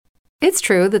It's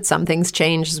true that some things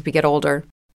change as we get older.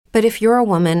 But if you're a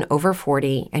woman over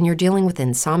 40 and you're dealing with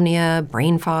insomnia,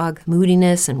 brain fog,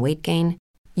 moodiness, and weight gain,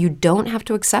 you don't have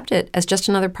to accept it as just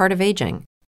another part of aging.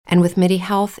 And with MIDI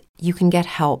Health, you can get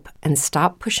help and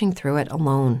stop pushing through it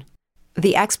alone.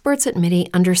 The experts at MIDI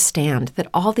understand that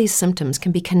all these symptoms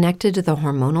can be connected to the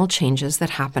hormonal changes that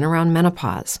happen around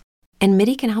menopause, and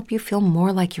MIDI can help you feel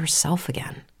more like yourself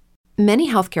again.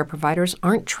 Many healthcare providers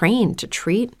aren't trained to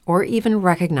treat or even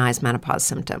recognize menopause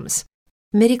symptoms.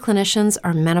 MIDI clinicians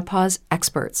are menopause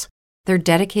experts. They're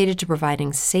dedicated to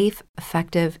providing safe,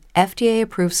 effective,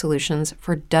 FDA-approved solutions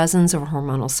for dozens of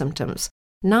hormonal symptoms,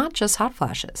 not just hot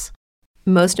flashes.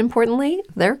 Most importantly,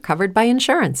 they're covered by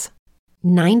insurance.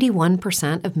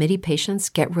 91% of MIDI patients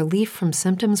get relief from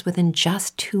symptoms within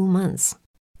just 2 months.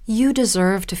 You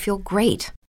deserve to feel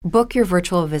great. Book your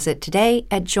virtual visit today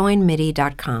at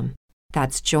joinmidi.com.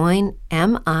 That's joinmidi.com.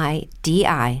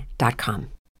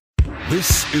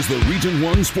 This is the Region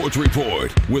 1 Sports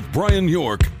Report with Brian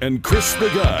York and Chris the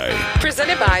Guy.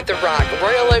 Presented by The Rock,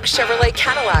 Royal Oak Chevrolet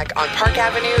Cadillac on Park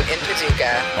Avenue in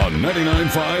Paducah. On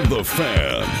 99.5 The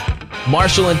Fan.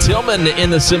 Marshall and Tillman in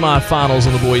the semifinals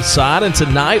on the boys' side, and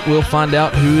tonight we'll find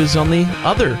out who is on the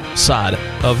other side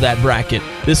of that bracket.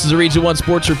 This is a Region 1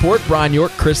 Sports Report. Brian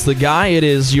York, Chris the Guy. It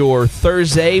is your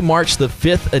Thursday, March the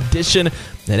 5th edition,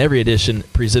 and every edition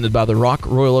presented by The Rock,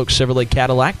 Royal Oak Chevrolet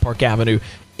Cadillac, Park Avenue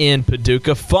in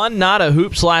Paducah. Fun night of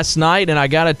hoops last night, and I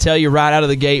got to tell you right out of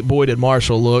the gate, boy, did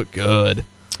Marshall look good.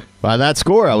 By that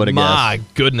score, I would have guessed. My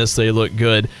goodness, they look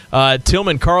good.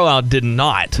 Tillman Carlisle did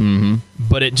not,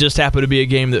 but it just happened to be a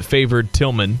game that favored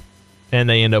Tillman, and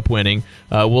they end up winning.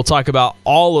 We'll talk about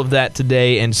all of that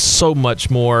today and so much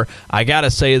more. I got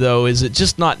to say, though, is it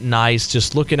just not nice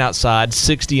just looking outside,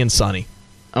 60 and sunny?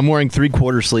 I'm wearing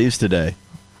 3/4 sleeves today.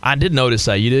 I did notice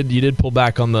that. You did pull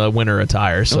back on the winter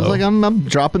attire. So I was like, I'm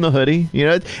dropping the hoodie. You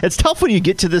know, it's tough when you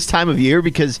get to this time of year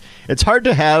because it's hard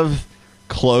to have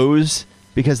clothes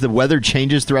because the weather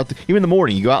changes throughout even the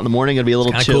morning. You go out in the morning, it'll be a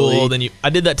little chilly. Cool. Then I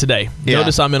did that today. Yeah.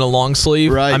 Notice I'm in a long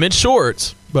sleeve. Right. I'm in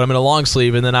shorts, but I'm in a long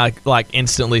sleeve, and then I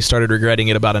instantly started regretting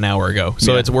it about an hour ago.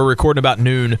 So we're recording about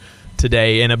noon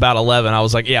today, and about 11, I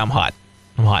was like, yeah, I'm hot.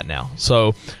 I'm hot now.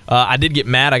 So I did get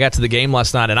mad. I got to the game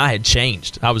last night, and I had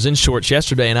changed. I was in shorts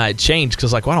yesterday, and I had changed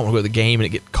because I don't want to go to the game and it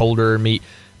get colder and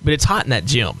but it's hot in that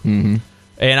gym. Mm-hmm.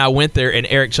 And I went there, and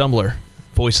Eric Chumbler,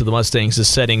 voice of the Mustangs, is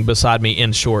sitting beside me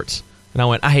in shorts. And I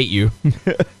went, I hate you. And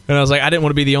I was like, I didn't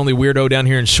want to be the only weirdo down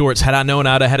here in shorts. Had I known,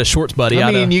 I'd have had a shorts buddy.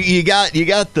 I mean, you got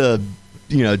the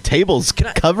tables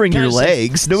covering your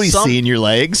legs. Nobody's seeing your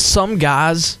legs. Some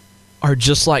guys are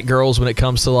just like girls when it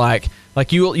comes to like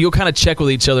you'll kind of check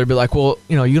with each other, be like, well,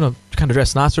 you gonna kind of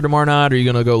dress nicer tomorrow night, or you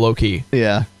gonna go low key?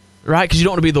 Yeah, right. Because you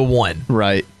don't want to be the one.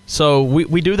 Right. So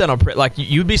we do that on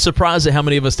you'd be surprised at how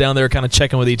many of us down there are kind of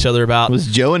checking with each other about. Was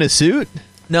Joe in a suit?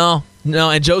 No,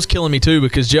 and Joe's killing me too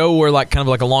because Joe wore kind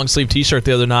of a long sleeve T-shirt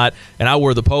the other night, and I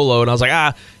wore the polo, and I was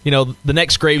like, the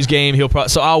next Graves game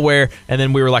so I'll wear, and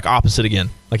then we were opposite again.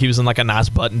 He was in a nice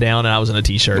button down, and I was in a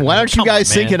T-shirt. Why aren't you guys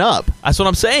syncing up? That's what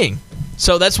I'm saying.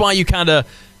 So that's why you kind of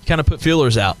put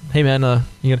feelers out. Hey man,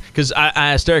 because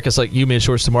I asked Eric, I was like, you in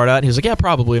shorts tomorrow night? And he was like, yeah,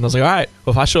 probably. And I was like, all right.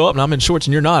 Well, if I show up and I'm in shorts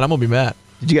and you're not, I'm gonna be mad.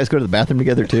 Did you guys go to the bathroom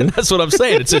together too? That's what I'm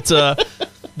saying. It's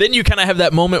then you kind of have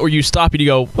that moment where you stop and you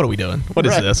go, what are we doing? What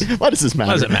is this? Why does this matter?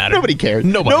 Why does it matter? Nobody cares.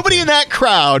 Nobody in that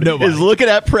crowd is looking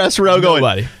at press row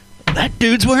going, that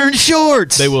dude's wearing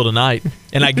shorts. They will tonight.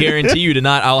 And I guarantee you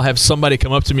tonight I'll have somebody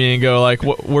come up to me and go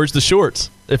where's the shorts?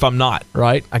 If I'm not,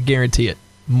 right? I guarantee it.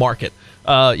 Mark it.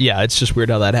 It's just weird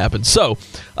how that happens. So,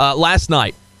 last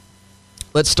night,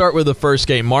 let's start with the first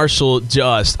game. Marshall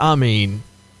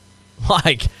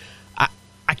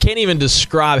I can't even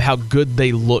describe how good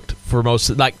they looked for most.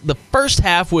 The first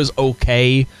half was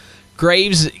okay.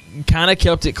 Graves kind of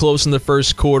kept it close in the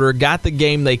first quarter, got the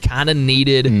game they kind of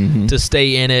needed to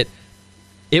stay in it.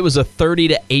 It was a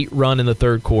 30-8 run in the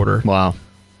third quarter. Wow.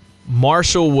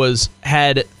 Marshall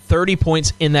had 30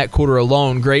 points in that quarter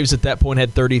alone. Graves at that point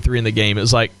had 33 in the game. It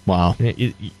was wow.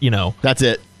 That's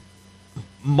it.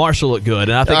 Marshall looked good,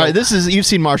 and I think. All right, you've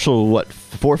seen Marshall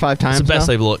 4 or 5 times. It's the best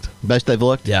they've looked. Best they've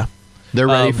looked. Yeah, they're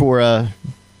ready for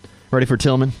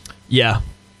Tillman. Yeah.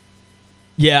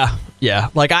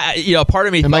 Part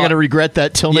of me. Am I going to regret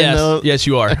that Tillman? Though? Yes,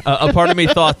 you are. A part of me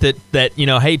thought that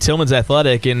hey, Tillman's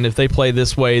athletic, and if they play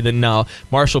this way, then no.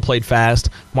 Marshall played fast.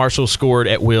 Marshall scored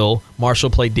at will.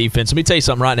 Marshall played defense. Let me tell you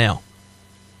something right now.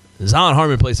 Zion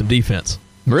Harmon played some defense.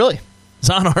 Really?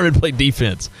 Zion Harmon played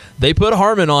defense. They put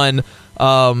Harmon on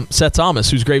Seth Thomas,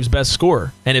 who's Graves' best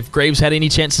scorer. And if Graves had any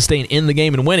chance of staying in the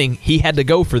game and winning, he had to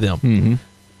go for them. Mm-hmm.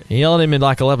 He held him in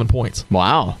 11 points.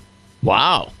 Wow.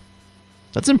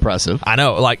 That's impressive. I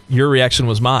know. Like, your reaction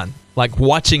was mine. Like,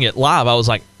 watching it live, I was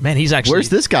like, man, he's actually... Where's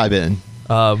this guy been?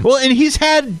 Well, and he's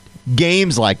had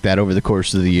games like that over the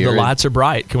course of the year. The lights are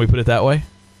bright. Can we put it that way?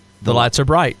 The lights are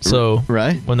bright. So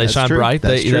right. when they That's shine true. bright,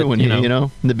 That's true. When you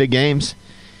know, in the big games.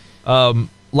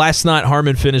 Last night,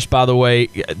 Harmon finished, by the way,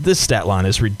 this stat line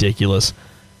is ridiculous.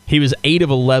 He was 8 of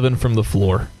 11 from the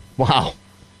floor. Wow.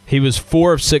 He was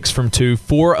 4 of 6 from 2,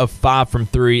 4 of 5 from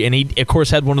 3, and he, of course,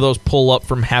 had one of those pull-up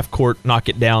from half-court,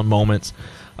 knock-it-down moments.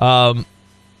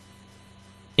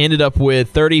 Ended up with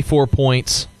 34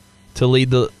 points to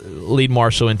lead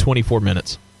Marshall in 24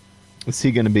 minutes. Is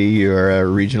he going to be your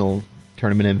regional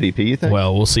tournament MVP, you think?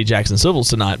 Well, we'll see Jackson Civils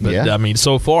tonight, but, Yeah. I mean,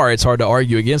 so far it's hard to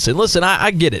argue against it. Listen,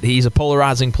 I get it. He's a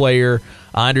polarizing player.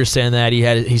 I understand that.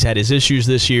 He's had his issues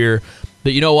this year.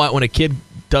 But you know what? When a kid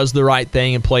does the right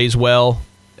thing and plays well,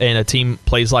 and a team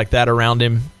plays like that around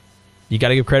him, you got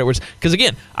to give credit where it's... Because,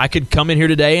 again, I could come in here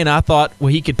today and I thought, well,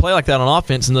 he could play like that on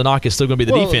offense and the knock is still going to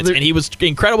be the defense. And he was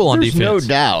incredible on defense. There's no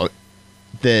doubt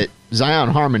that Zion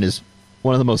Harmon is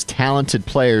one of the most talented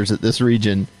players that this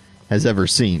region has ever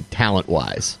seen,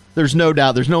 talent-wise. There's no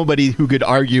doubt. There's nobody who could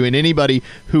argue, and anybody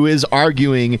who is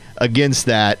arguing against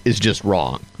that is just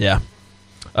wrong. Yeah.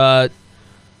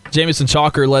 Jamison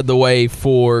Chalker led the way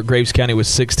for Graves County with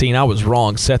 16. I was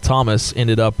wrong. Seth Thomas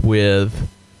ended up with,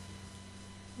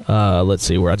 let's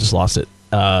see where I just lost it,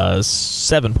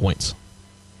 7 points.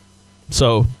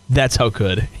 So that's how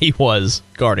good he was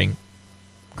guarding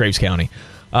Graves County.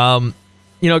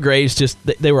 Graves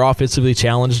they were offensively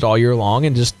challenged all year long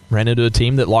and just ran into a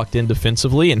team that locked in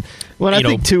defensively. And I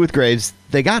think too with Graves,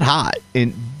 they got hot,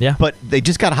 but they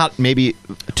just got hot maybe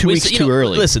 2 weeks too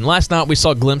early. Listen, last night we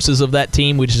saw glimpses of that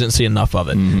team. We just didn't see enough of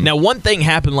it. Mm-hmm. Now, one thing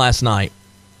happened last night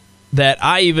that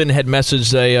I even had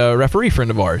messaged a referee friend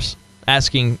of ours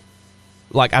asking,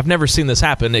 like, I've never seen this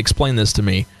happen. Explain this to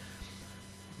me.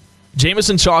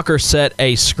 Jamison Chalker set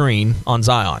a screen on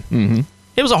Zion. Mm-hmm.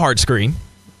 It was a hard screen.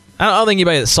 I don't think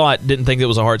anybody that saw it didn't think it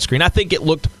was a hard screen. I think it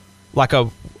looked like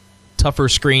a tougher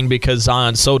screen because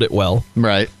Zion sold it well.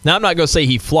 Right. Now, I'm not going to say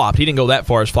he flopped. He didn't go that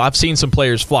far as flop. I've seen some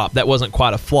players flop. That wasn't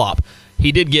quite a flop.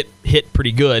 He did get hit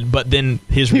pretty good, but then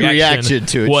his reaction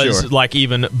to it, was like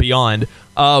even beyond.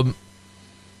 And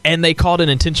they called an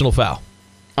intentional foul.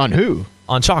 On who?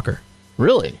 On Chalker.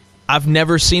 Really? I've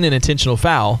never seen an intentional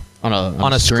foul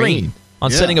on a screen.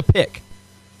 On setting a pick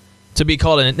to be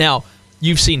called in. Now,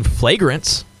 you've seen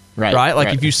flagrants. Right?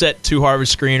 Like if you set too hard of a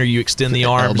screen or you extend the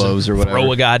arms elbows and or whatever,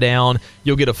 throw a guy down,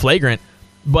 you'll get a flagrant.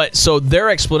 But so their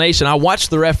explanation, I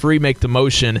watched the referee make the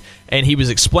motion and he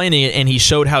was explaining it and he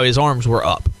showed how his arms were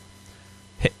up.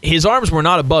 His arms were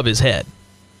not above his head.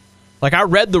 Like I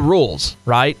read the rules,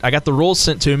 right? I got the rules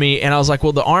sent to me and I was like,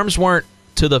 well, the arms weren't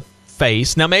to the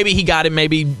face. Now maybe he got him,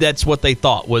 maybe that's what they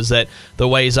thought was that the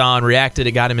way Zion reacted,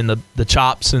 it got him in the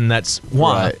chops and that's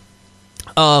why.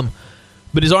 Right.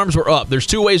 But his arms were up. There's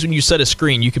two ways when you set a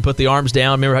screen. You can put the arms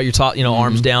down. Remember how you're taught,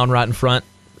 arms down right in front,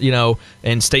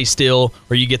 and stay still,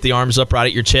 or you get the arms up right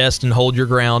at your chest and hold your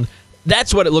ground.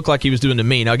 That's what it looked like he was doing to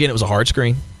me. Now, again, it was a hard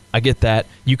screen. I get that.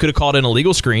 You could have called it an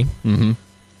illegal screen. Mm-hmm.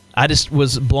 I just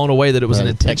was blown away that it was an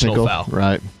intentional foul.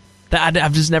 Right.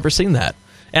 I've just never seen that.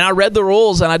 And I read the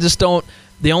rules, and I just don't.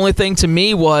 The only thing to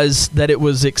me was that it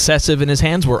was excessive and his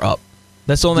hands were up.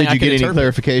 That's the only thing I could interpret. Did you get any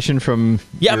clarification from...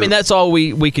 Yeah, I mean, that's all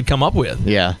we could come up with.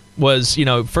 Yeah. Was,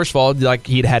 first of all, like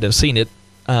he'd had to have seen it.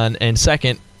 And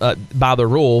second, by the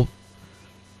rule,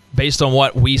 based on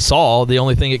what we saw, the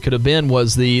only thing it could have been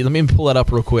was the... Let me pull that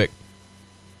up real quick.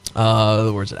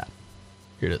 Where's it at?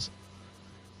 Here it is.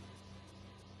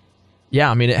 Yeah,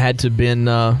 I mean, it had to have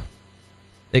been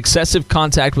excessive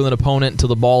contact with an opponent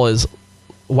until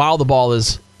while the ball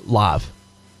is live.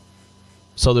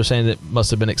 So they're saying it must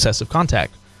have been excessive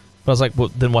contact. But I was like, well,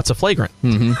 then what's a flagrant?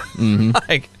 Mm-hmm.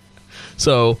 Mm-hmm.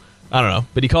 So, I don't know.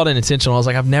 But he called it intentional. I was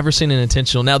like, I've never seen an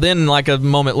intentional. Now then, like a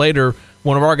moment later,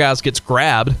 one of our guys gets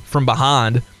grabbed from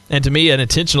behind. And to me, an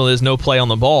intentional is no play on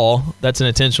the ball. That's an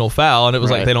intentional foul. And it was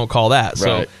like they don't call that.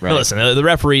 So, listen, the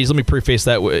referees, let me preface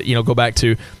that, go back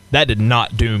to, that did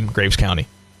not doom Graves County.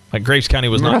 Like, Graves County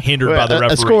was not hindered by the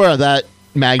referee. A score of that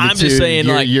magnitude, I'm just saying,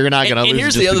 you're not going to lose. And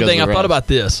here's the other thing. I thought about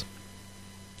this.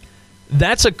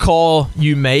 That's a call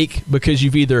you make because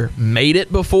you've either made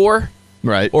it before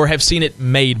or have seen it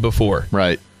made before.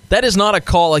 Right. That is not a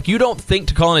call. Like, you don't think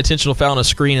to call an intentional foul on a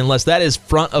screen unless that is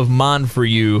front of mind for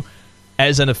you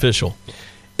as an official.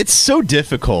 It's so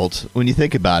difficult when you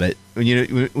think about it.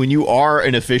 When you are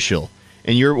an official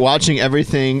and you're watching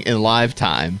everything in live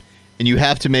time and you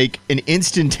have to make an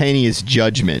instantaneous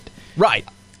judgment. Right.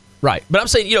 But I'm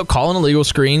saying, call an illegal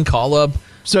screen, call up.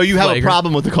 So you have a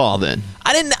problem with the call then?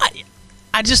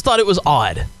 I just thought it was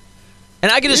odd.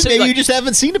 And I can just say, Maybe like, you just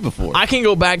haven't seen it before. I can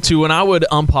go back to when I would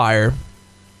umpire.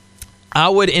 I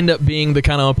would end up being the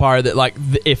kind of umpire that, like,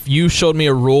 if you showed me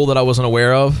a rule that I wasn't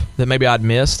aware of that maybe I'd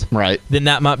missed, right, then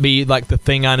that might be like the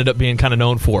thing I ended up being kind of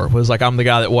known for, was like, I'm the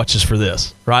guy that watches for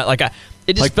this, right? Like, it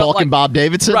just like felt Falcon like Bob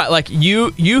Davidson, right? Like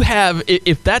you have,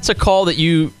 if that's a call that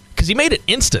you, because he made it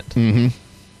instant. Mm-hmm.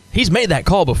 He's made that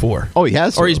call before. Oh, he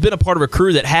has, or he's been a part of a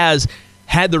crew that has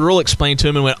had the rule explained to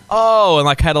him and went, oh, and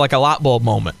like had like a light bulb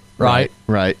moment, right?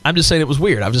 Right. I'm just saying it was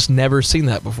weird. I've just never seen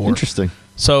that before. Interesting.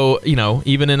 So,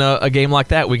 even in a game like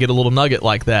that, we get a little nugget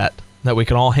like that we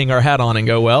can all hang our hat on and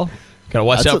go, well, got to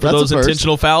watch out for those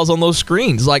intentional fouls on those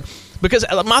screens. Like, because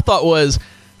my thought was,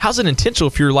 how's it intentional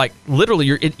if you're like, literally,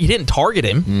 you didn't target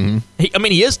him? Mm-hmm.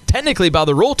 He is technically by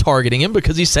the rule targeting him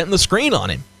because he's setting the screen on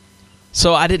him.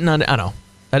 So I didn't, I don't know.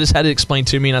 I just had it explained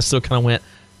to me, and I still kind of went,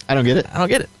 I don't get it. I don't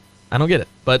get it.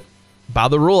 But by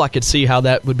the rule, I could see how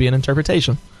that would be an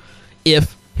interpretation.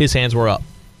 If his hands were up,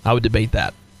 I would debate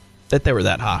that they were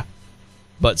that high.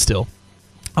 But still,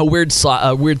 a weird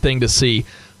thing to see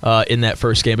in that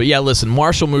first game. But yeah, listen,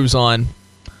 Marshall moves on.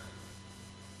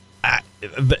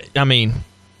 I mean,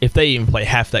 if they even play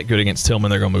half that good against Tillman,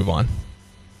 they're going to move on.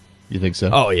 You think so?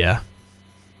 Oh, yeah.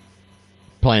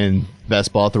 Playing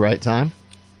best ball at the right time?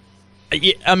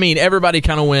 Yeah, I mean, everybody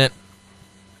kind of went,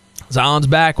 Zion's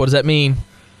back. What does that mean?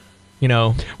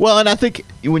 Well, and I think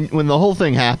when the whole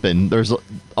thing happened, there's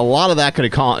a lot of that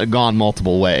could have gone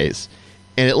multiple ways.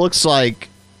 And it looks like,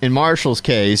 in Marshall's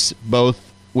case,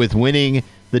 both with winning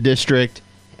the district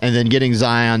and then getting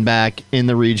Zion back in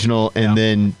the regional and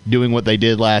then doing what they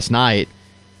did last night,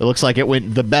 it looks like it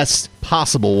went the best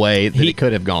possible way that it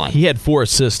could have gone. He had 4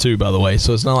 assists, too, by the way,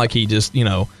 so it's not like he just,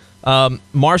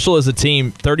 Marshall as a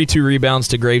team, 32 rebounds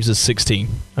to Graves' 16.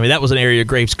 I mean, that was an area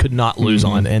Graves could not lose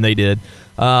on, and they did.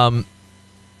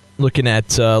 Looking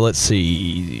at, let's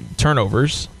see,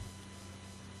 turnovers.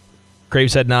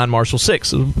 Graves had 9, Marshall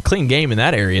 6. It was a clean game in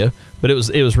that area, but it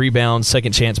was rebounds,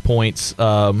 second chance points.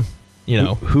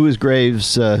 Who is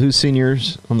Graves? Who's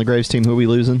seniors on the Graves team? Who are we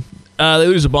losing? They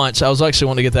lose a bunch. I was actually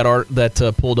wanting to get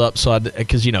that pulled up, so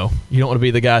because you don't want to be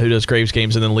the guy who does Graves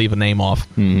games and then leave a name off.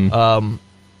 Mm-hmm.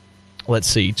 Let's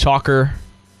see, Chalker,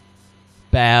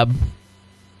 Babb,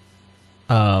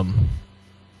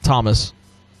 Thomas.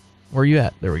 Where are you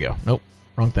at? There we go. Nope,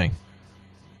 wrong thing.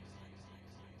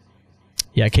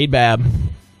 Yeah, Cade Babb,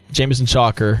 Jamison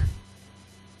Chalker,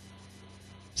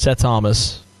 Seth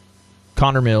Thomas,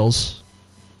 Connor Mills.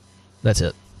 That's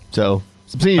it. So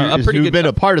some seniors who've been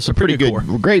a part of some pretty good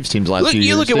Graves teams last few years.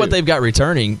 You look at what they've got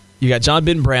returning. You got John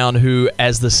Ben Brown, who,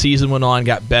 as the season went on,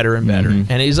 got better and better.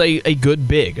 Mm-hmm. And he's a good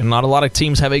big. And not a lot of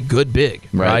teams have a good big,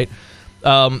 right?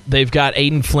 They've got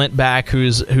Aiden Flint back, who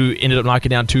ended up knocking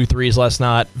down 2 threes last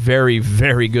night. Very,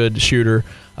 very good shooter.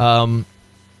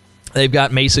 They've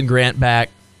got Mason Grant back,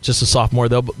 just a sophomore.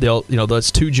 They'll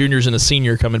that's 2 juniors and a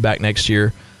senior coming back next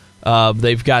year.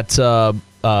 They've got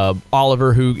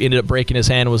Oliver, who ended up breaking his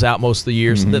hand and was out most of the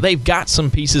year. Mm-hmm. So they've got some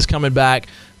pieces coming back.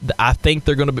 I think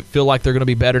they're going to feel like they're going to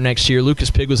be better next year.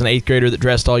 Lucas Pig was an 8th grader that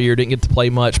dressed all year, didn't get to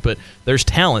play much, but there's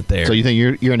talent there. So you think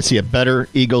you're going to see a better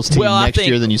Eagles team next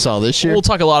year than you saw this year? We'll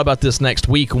talk a lot about this next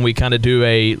week when we kind of do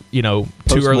a, too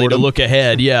early to look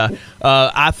ahead. Yeah.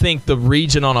 I think the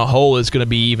region on a whole is going to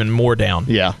be even more down.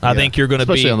 Yeah. I think you're going to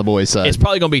be. Especially on the boys' side. It's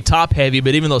probably going to be top heavy,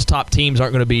 but even those top teams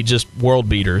aren't going to be just world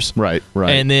beaters. Right.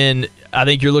 And then I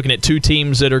think you're looking at 2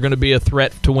 teams that are going to be a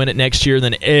threat to win it next year.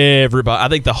 Then everybody, I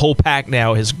think the whole pack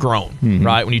now has grown,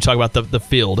 right? When you talk about the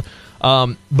field,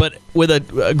 but with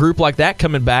a group like that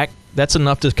coming back, that's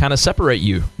enough to kind of separate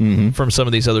you from some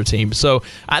of these other teams. So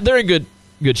they're in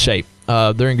good shape.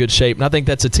 They're in good shape, and I think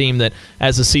that's a team that,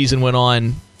 as the season went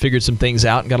on, figured some things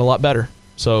out and got a lot better.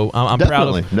 So I'm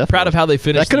proud of how they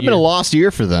finished. That could have been a lost year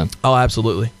for them. Oh,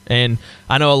 absolutely. And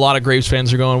I know a lot of Graves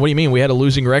fans are going, what do you mean? We had a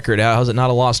losing record. How's it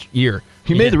not a lost year?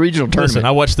 You made the regional tournament. Listen,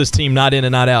 I watched this team not in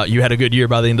and not out. You had a good year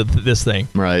by the end of this thing.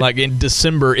 Right. Like in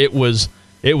December, it was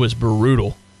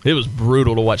brutal. It was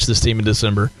brutal to watch this team in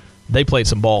December. They played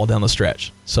some ball down the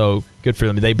stretch. So good for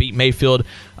them. They beat Mayfield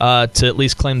to at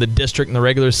least claim the district in the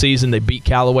regular season. They beat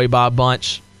Callaway by a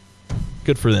bunch.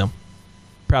 Good for them.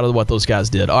 Proud of what those guys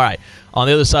did. All right. On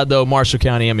the other side, though, Marshall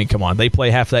County, I mean, come on. They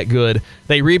play half that good.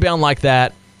 They rebound like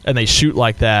that, and they shoot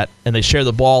like that, and they share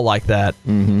the ball like that.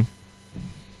 Mm-hmm.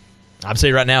 I'd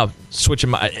say right now,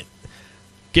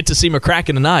 get to see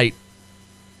McCracken tonight.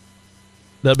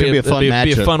 That'll be a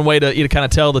fun way to kind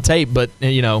of tell the tape, but,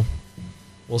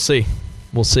 we'll see.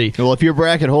 Well, if your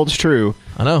bracket holds true,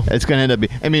 I know it's going to end up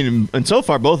and so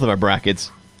far, both of our brackets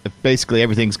basically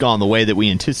everything's gone the way that we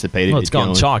anticipated. Well, it's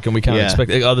gone chalk, and we kind of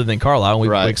expected, other than Carlisle,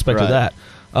 we expected that.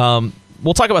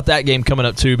 We'll talk about that game coming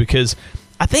up, too, because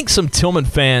I think some Tillman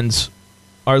fans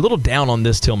are a little down on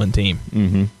this Tillman team.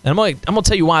 Mm-hmm. And I'm going to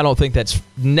tell you why I don't think that's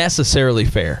necessarily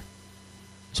fair.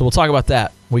 So we'll talk about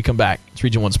that when we come back. It's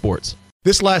Region 1 Sports.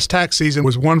 This last tax season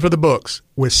was one for the books,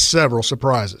 with several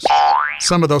surprises.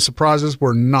 Some of those surprises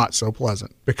were not so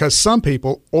pleasant, because some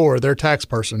people or their tax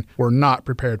person were not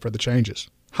prepared for the changes.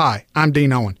 Hi, I'm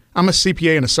Dean Owen. I'm a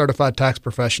CPA and a certified tax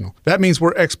professional. That means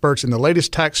we're experts in the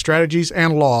latest tax strategies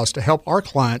and laws to help our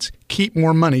clients keep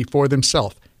more money for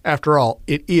themselves. After all,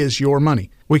 it is your money.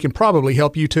 We can probably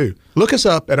help you too. Look us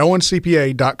up at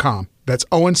owencpa.com. That's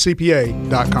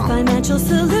owencpa.com. Financial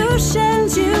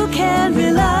solutions you can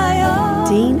rely on.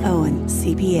 Dean Owen,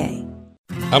 CPA.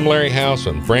 I'm Larry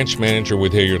Houseman, branch manager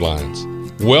with Hilliard Lyons.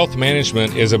 Wealth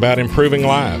management is about improving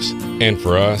lives, and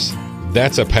for us,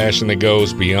 that's a passion that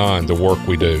goes beyond the work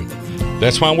we do.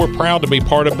 That's why we're proud to be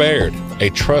part of Baird, a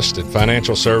trusted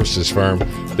financial services firm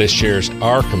that shares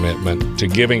our commitment to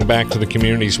giving back to the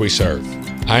communities we serve.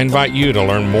 I invite you to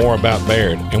learn more about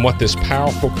Baird and what this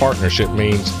powerful partnership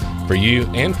means for you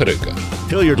and Paducah.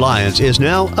 Hilliard Lyons is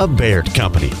now a Baird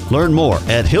company. Learn more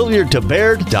at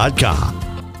hilliardtobaird.com.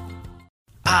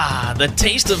 Ah, the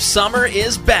taste of summer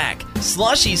is back.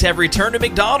 Slushies have returned to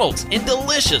McDonald's in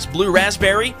delicious blue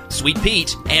raspberry, sweet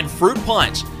peach, and fruit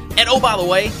punch. And oh, by the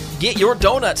way, get your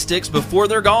donut sticks before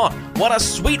they're gone. What a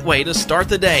sweet way to start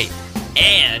the day.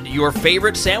 And your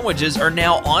favorite sandwiches are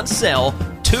now on sale.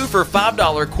 2 for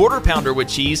 $5 Quarter Pounder with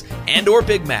cheese and or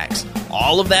Big Macs.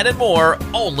 All of that and more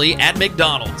only at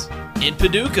McDonald's. In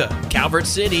Paducah, Calvert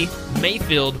City,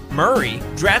 Mayfield, Murray,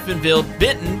 Draffenville,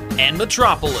 Benton, and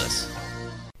Metropolis.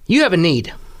 You have a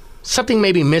need. Something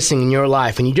may be missing in your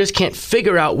life and you just can't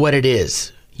figure out what it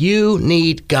is. You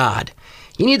need God.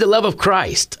 You need the love of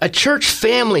Christ, a church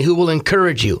family who will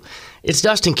encourage you. It's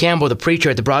Dustin Campbell, the preacher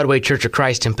at the Broadway Church of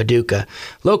Christ in Paducah,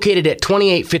 located at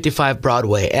 2855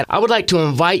 Broadway. And I would like to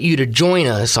invite you to join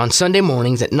us on Sunday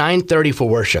mornings at 9:30 for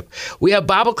worship. We have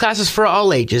Bible classes for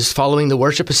all ages following the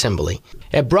worship assembly.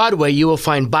 At Broadway, you will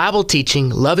find Bible teaching,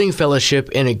 loving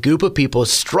fellowship, and a group of people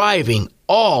striving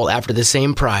all after the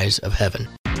same prize of heaven.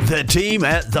 The team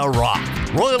at The Rock,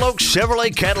 Royal Oak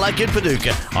Chevrolet Cadillac in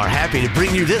Paducah, are happy to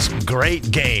bring you this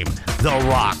great game. The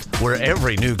Rock, where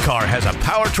every new car has a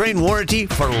powertrain warranty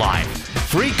for life.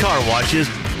 Free car washes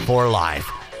for life.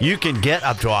 You can get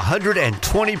up to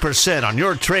 120% on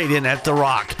your trade-in at The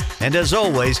Rock. And as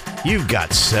always, you've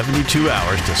got 72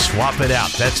 hours to swap it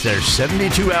out. That's their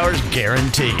 72 hours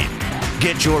guaranteed.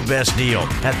 Get your best deal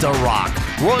at The Rock,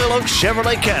 Royal Oak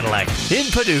Chevrolet Cadillac in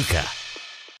Paducah.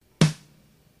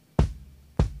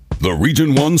 The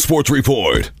Region 1 Sports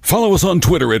Report. Follow us on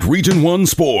Twitter at Region 1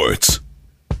 Sports.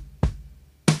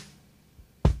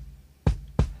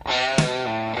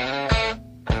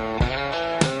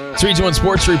 It's Region 1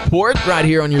 Sports Report right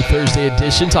here on your Thursday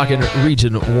edition, talking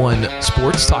Region 1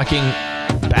 Sports, talking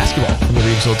basketball from the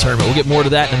regional tournament. We'll get more to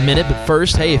that in a minute, but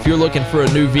first, hey, if you're looking for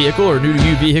a new vehicle or new to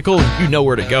you vehicle, you know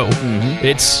where to go. Mm-hmm.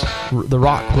 It's The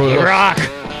Rock.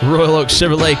 Royal Oak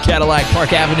Chevrolet Cadillac,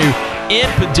 Park Avenue in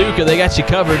Paducah. They got you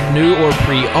covered, new or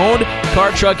pre-owned.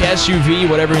 Car, truck, SUV,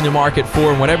 whatever in the market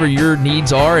for, and whatever your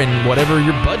needs are and whatever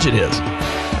your budget is.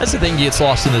 That's the thing gets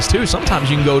lost in this, too. Sometimes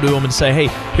you can go to them and say, hey,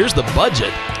 here's the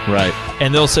budget. Right.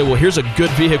 And they'll say, well, here's a good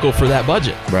vehicle for that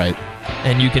budget. Right.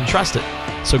 And you can trust it.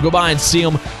 So go by and see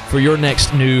them for your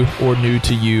next new or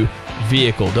new-to-you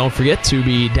vehicle. Don't forget to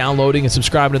be downloading and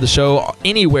subscribing to the show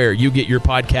anywhere you get your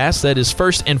podcast. That is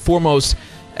first and foremost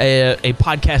a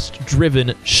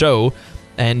podcast-driven show,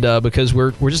 and because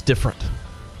we're just different.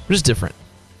 We're just different.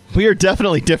 We are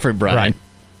definitely different, Brian. Right.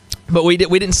 But we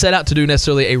didn't set out to do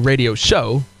necessarily a radio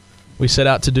show. We set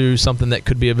out to do something that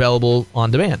could be available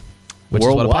on demand, which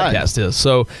worldwide. is what a podcast is.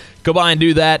 So go by and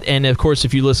do that. And of course,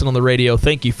 if you listen on the radio,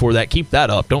 thank you for that. Keep that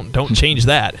up. Don't change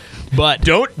that. But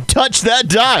don't touch that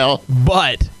dial.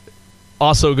 But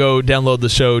also go download the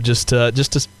show just to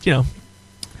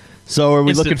So are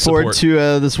we looking forward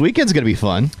to this weekend's going to be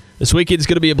fun? This weekend's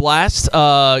going to be a blast.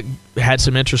 Had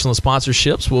some interest in the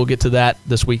sponsorships. We'll get to that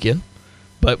this weekend.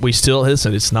 But we still,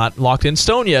 listen, it's not locked in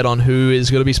stone yet on who is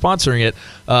going to be sponsoring it.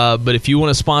 But if you want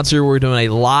to sponsor, we're doing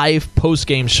a live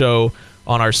post-game show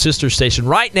on our sister station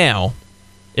right now.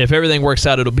 If everything works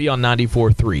out, it'll be on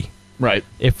 94.3. Right.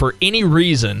 If for any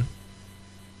reason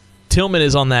Tillman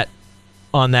is on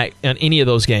any of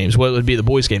those games, well, it would be the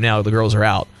boys' game now, the girls are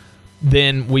out,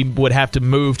 then we would have to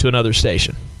move to another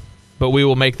station. But we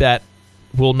will make that.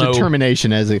 We'll know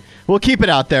determination we'll keep it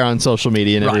out there on social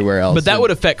media and everywhere else. But that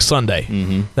would affect Sunday.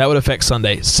 Mm-hmm. That would affect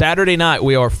Sunday. Saturday night,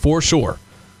 we are for sure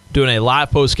doing a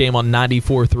live post game on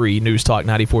 94.3 News Talk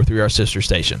 94.3, our sister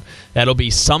station. That'll be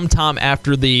sometime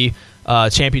after the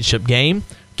championship game.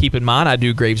 Keep in mind, I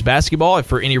do Graves basketball. If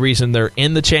for any reason they're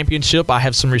in the championship, I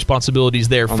have some responsibilities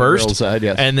there on first. The side,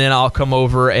 yes. And then I'll come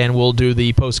over and we'll do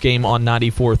the post game on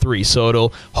 94.3. So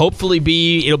it'll hopefully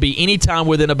be any time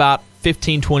within about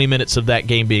 15, 20 minutes of that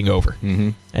game being over. Mm-hmm.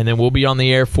 And then we'll be on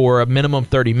the air for a minimum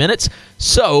 30 minutes.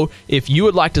 So if you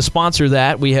would like to sponsor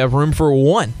that, we have room for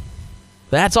one.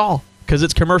 That's all. Because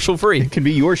it's commercial free. It can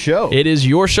be your show. It is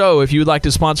your show. If you would like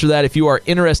to sponsor that, if you are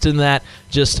interested in that,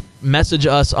 just message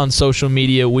us on social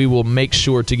media. We will make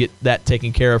sure to get that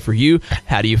taken care of for you.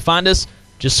 How do you find us?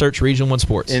 Just search Region 1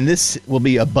 Sports. And this will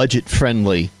be a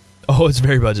budget-friendly. Oh, it's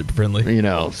very budget-friendly.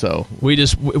 So. We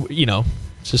just,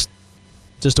 it's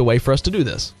just a way for us to do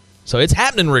this. So it's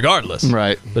happening regardless.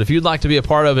 Right. But if you'd like to be a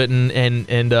part of it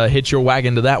and hit your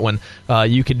wagon to that one,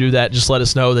 you can do that. Just let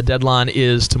us know. The deadline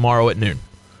is tomorrow at noon.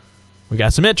 We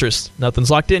got some interest.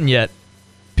 Nothing's locked in yet.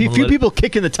 Few people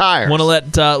kicking the tires. Want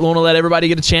to let everybody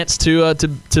get a chance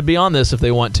to be on this if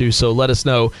they want to. So let us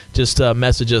know. Just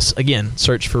message us again.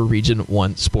 Search for Region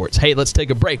 1 Sports. Hey, let's take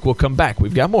a break. We'll come back.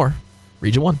 We've got more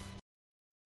Region 1.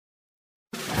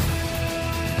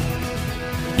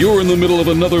 You're in the middle of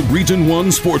another Region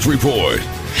 1 Sports Report.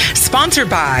 Sponsored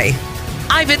by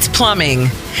Ivets Plumbing,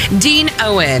 Dean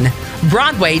Owen,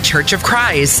 Broadway Church of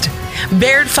Christ,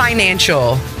 Baird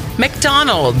Financial,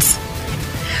 McDonald's,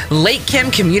 Lake Kim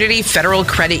Community Federal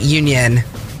Credit Union.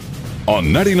 On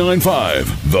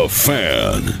 99.5, The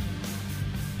Fan.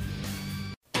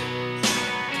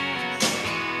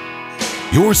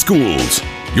 Your schools,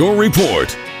 your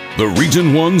report. The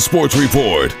Region 1 Sports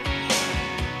Report.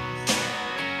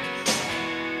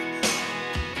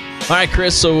 All right,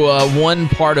 Chris, so one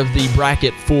part of the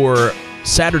bracket for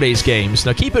Saturday's games.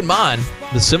 Now, keep in mind,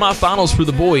 the semifinals for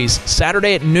the boys,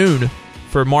 Saturday at noon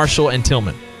for Marshall and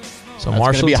Tillman. So That's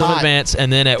Marshall and Tillman hot. advance,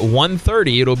 and then at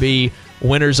 1:30 it'll be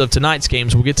winners of tonight's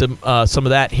games. We'll get to some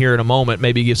of that here in a moment,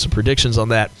 maybe give some predictions on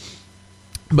that.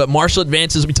 But Marshall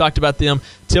advances, we talked about them.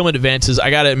 Tillman advances.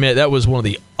 I got to admit, that was one of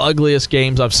the ugliest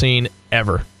games I've seen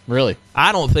ever. Really?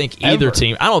 I don't think either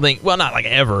team, well, not like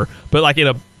ever, but like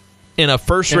in a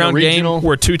first-round game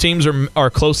where two teams are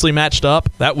closely matched up,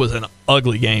 that was an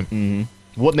ugly game.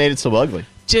 Mm-hmm. What made it so ugly?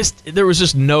 There was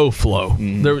just no flow.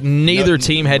 Mm-hmm. Neither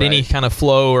team had any kind of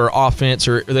flow or offense,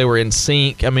 or they were in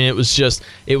sync. I mean, it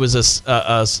was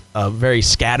a very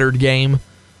scattered game.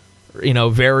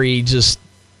 Very just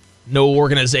no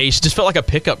organization. Just felt like a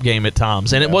pickup game at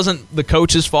times, and it wasn't the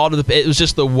coach's fault. It was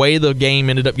just the way the game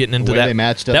ended up getting into that. They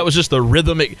matched up. That was just the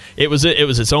rhythm. It was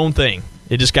its own thing.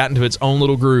 It just got into its own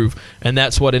little groove, and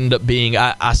that's what ended up being.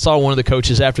 I saw one of the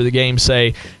coaches after the game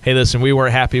say, "Hey, listen, we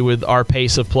weren't happy with our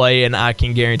pace of play, and I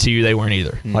can guarantee you they weren't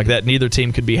either. Mm-hmm. Like that, neither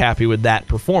team could be happy with that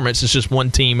performance. It's just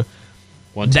one team.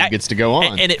 One team gets to go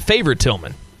on, and it favored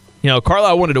Tillman.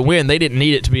 Carlisle wanted to win. They didn't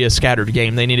need it to be a scattered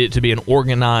game. They needed it to be an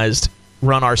organized,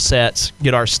 run our sets,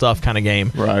 get our stuff kind of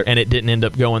game. Right. And it didn't end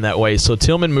up going that way. So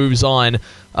Tillman moves on.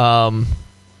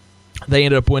 They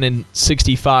ended up winning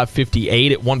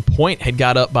 65-58. At one point, had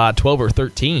got up by 12 or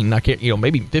 13. I can't,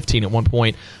 maybe 15 at one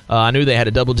point. I knew they had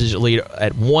a double-digit lead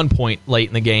at one point late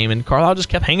in the game, and Carlisle just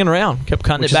kept hanging around, kept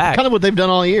cutting it back. Kind of what they've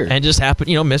done all year. And just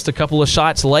happened, missed a couple of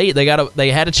shots late. They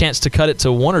had a chance to cut it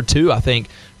to one or two, I think,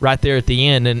 right there at the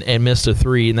end, and missed a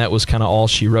three, and that was kind of all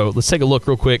she wrote. Let's take a look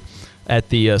real quick at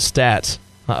the stats.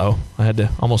 I had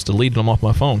to almost delete them off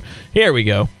my phone. Here we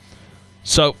go.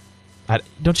 So,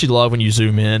 don't you love when you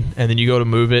zoom in and then you go to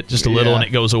move it just a little and it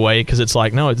goes away because it's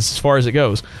like, no, it's as far as it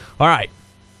goes. All right.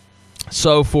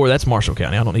 So that's Marshall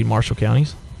County. I don't need Marshall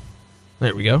counties.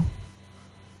 There we go.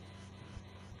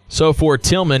 So for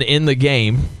Tillman in the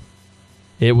game,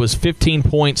 it was 15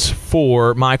 points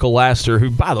for Michael Laster, who,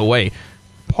 by the way,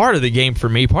 part of the game for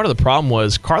me, part of the problem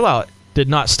was Carlisle did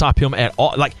not stop him at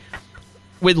all. Like,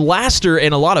 with Laster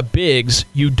and a lot of bigs,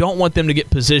 you don't want them to get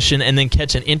position and then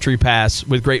catch an entry pass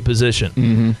with great position.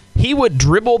 Mm-hmm. He would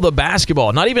dribble the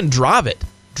basketball, not even drive it,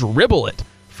 dribble it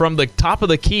from the top of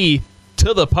the key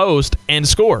to the post and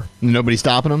score. Nobody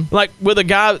stopping him? Like with a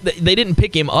guy, they didn't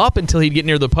pick him up until he'd get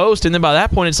near the post, and then by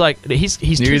that point, it's like he's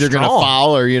too strong. You're either going to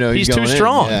foul or he's too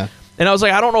strong. Yeah. And I was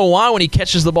like, I don't know why when he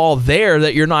catches the ball there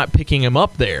that you're not picking him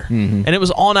up there. Mm-hmm. And it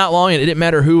was all night long, and it didn't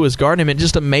matter who was guarding him. It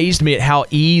just amazed me at how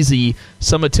easy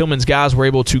some of Tillman's guys were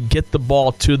able to get the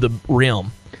ball to the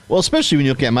rim. Well, especially when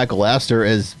you look at Michael Laster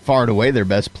as far and away their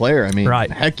best player. I mean,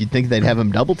 heck, you'd think they'd have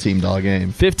him double-teamed all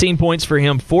game. 15 points for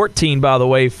him, 14, by the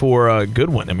way, for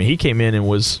Goodwin. I mean, he came in and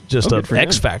was just an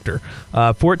X factor.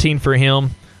 14 for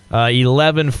him.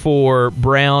 11 for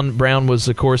Brown. Brown was,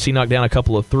 of course, he knocked down a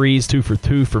couple of threes, 2 for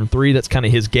 2 from 3. That's kind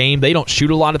of his game. They don't shoot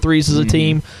a lot of threes as a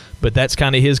team, but that's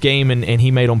kind of his game, and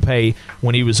he made them pay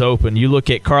when he was open. You look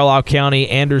at Carlisle County,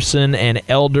 Anderson, and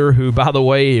Elder, who, by the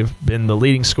way, have been the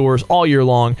leading scorers all year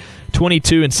long,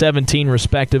 22 and 17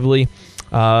 respectively.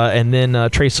 And then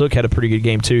Trey Sook had a pretty good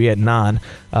game, too. He had 9.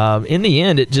 In the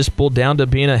end, it just boiled down to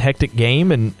being a hectic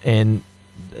game, and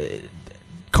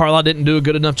Carlisle didn't do a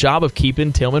good enough job of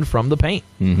keeping Tillman from the paint.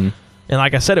 Mm-hmm. And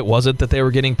like I said, it wasn't that they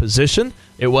were getting position.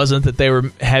 It wasn't that they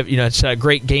were it's a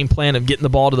great game plan of getting the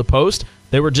ball to the post.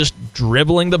 They were just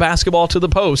dribbling the basketball to the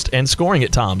post and scoring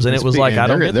at times. And it was like, I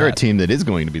don't get they're that. A team that is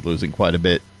going to be losing quite a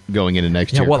bit going into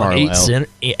next year. Well, like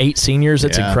 8 seniors.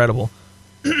 That's incredible.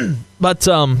 But,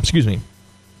 excuse me.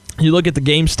 You look at the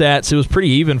game stats, it was pretty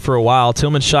even for a while.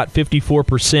 Tillman shot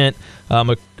 54%.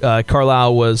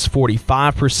 Carlisle was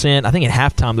 45%. I think at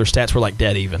halftime their stats were like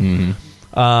dead even.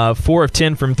 4 of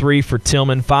 10 from 3 for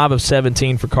Tillman, 5 of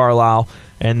 17 for Carlisle.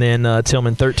 And then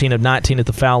Tillman 13 of 19 at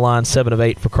the foul line, 7 of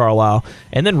 8 for Carlisle.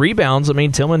 And then rebounds, I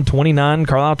mean, Tillman 29,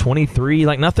 Carlisle 23.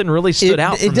 Like, nothing really stood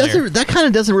out from there. That kind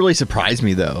of doesn't really surprise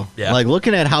me, though. Yeah. Like,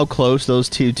 looking at how close those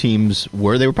two teams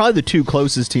were, they were probably the two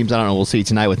closest teams. I don't know, we'll see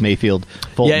tonight with Mayfield,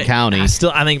 Fulton County. I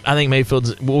think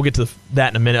Mayfield's, we'll get to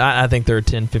that in a minute. I think they're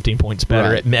 10, 15 points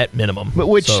better at minimum. But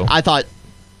I thought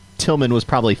Tillman was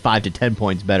probably 5 to 10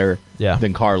 points better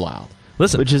than Carlisle.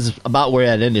 Listen, which is about where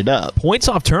that ended up. Points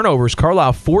off turnovers,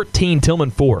 Carlisle 14, Tillman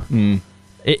 4.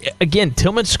 Again,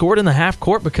 Tillman scored in the half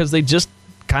court because they just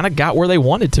kind of got where they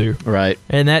wanted to. Right.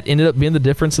 And that ended up being the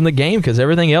difference in the game because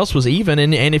everything else was even.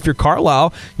 And if you're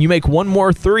Carlisle, you make one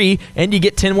more 3 and you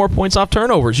get 10 more points off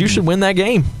turnovers. You should win that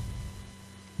game.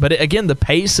 But again, the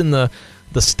pace and the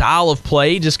style of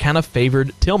play just kind of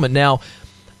favored Tillman. Now,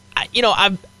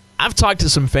 I've talked to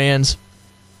some fans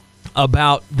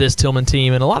about this Tillman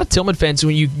team, and a lot of Tillman fans,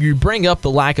 when you bring up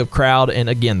the lack of crowd, and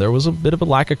again, there was a bit of a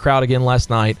lack of crowd again last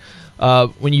night,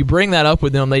 when you bring that up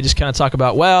with them, they just kind of talk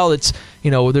about, well, it's,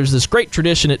 there's this great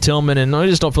tradition at Tillman, and I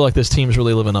just don't feel like this team's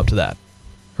really living up to that.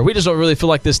 Or we just don't really feel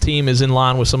like this team is in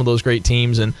line with some of those great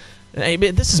teams, and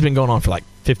this has been going on for like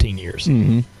 15 years.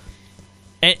 Mm-hmm.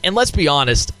 And let's be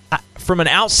honest, from an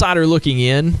outsider looking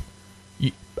in,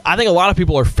 I think a lot of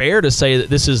people are fair to say that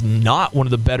this is not one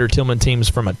of the better Tillman teams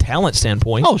from a talent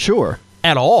standpoint. Oh, sure.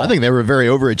 At all. I think they were a very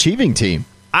overachieving team.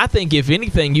 I think, if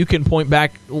anything, you can point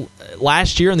back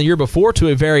last year and the year before to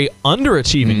a very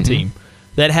underachieving team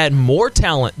that had more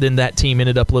talent than that team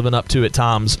ended up living up to at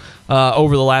times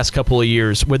over the last couple of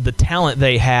years, with the talent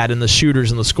they had and the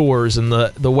shooters and the scorers and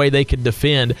the way they could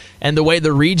defend and the way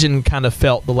the region kind of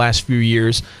felt the last few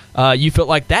years. You felt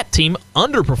like that team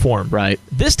underperformed. Right.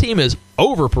 This team is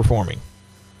overperforming.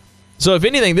 So if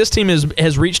anything, this team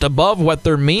has reached above what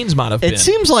their means might have been. It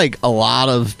seems like a lot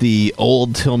of the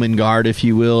old Tillman guard, if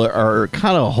you will, are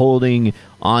kind of holding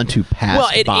on to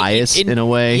past bias in a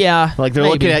way. Yeah, like they're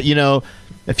looking at,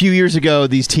 a few years ago,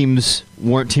 these teams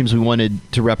weren't teams we wanted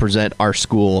to represent our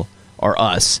school or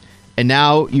us. And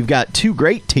now you've got two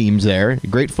great teams there, a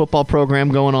great football program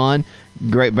going on,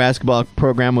 great basketball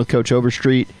program with Coach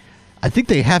Overstreet. I think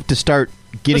they have to start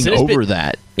getting over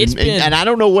that. And I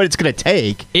don't know what it's going to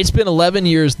take. It's been 11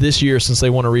 years this year since they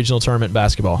won a regional tournament in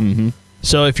basketball. Mm-hmm.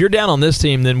 So if you're down on this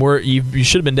team, then you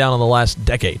should have been down on the last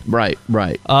decade. Right.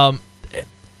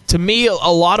 To me, a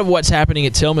lot of what's happening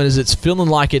at Tillman is it's feeling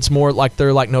like it's more like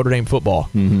they're like Notre Dame football.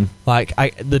 Mm-hmm. Like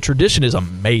the tradition is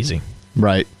amazing.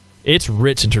 Right. It's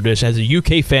rich in tradition. As a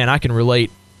UK fan, I can relate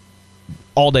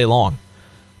all day long.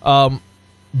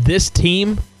 This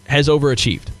team has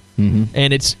overachieved. Mm-hmm.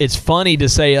 And it's funny to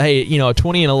say, hey, a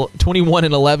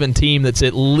 21-11 team that's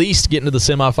at least getting to the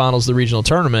semifinals of the regional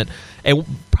tournament, and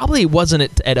probably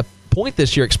wasn't at a point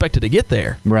this year expected to get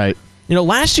there. Right.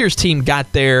 Last year's team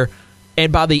got there,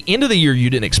 and by the end of the year, you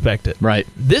didn't expect it. Right.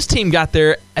 This team got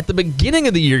there at the beginning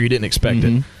of the year, you didn't expect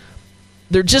it.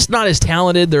 They're just not as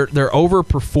talented. They're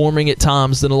overperforming at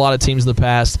times than a lot of teams in the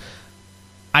past.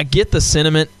 I get the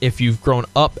sentiment if you've grown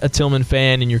up a Tillman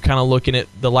fan and you're kind of looking at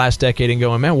the last decade and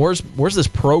going, man, where's this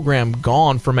program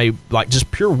gone from a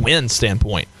just pure win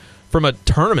standpoint, from a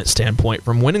tournament standpoint,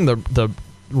 from winning the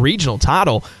regional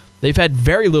title? They've had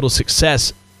very little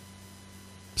success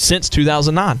since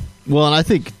 2009. Well, and I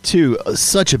think, too,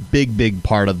 such a big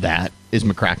part of that is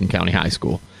McCracken County High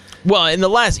School. Well, in the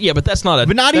last, but that's not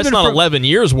 11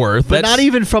 years worth. But not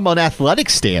even from an athletic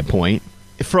standpoint.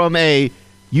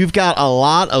 You've got a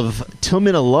lot of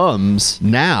Tillman alums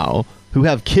now who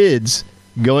have kids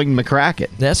going to McCracken.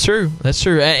 That's true.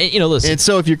 Listen. And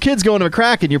so if your kid's going to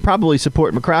McCracken, you're probably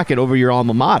supporting McCracken over your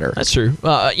alma mater. That's true.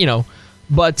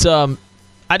 But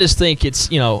I just think it's,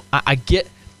 I get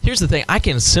here's the thing. I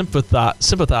can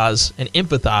sympathize and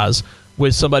empathize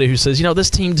with somebody who says, this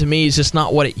team to me is just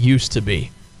not what it used to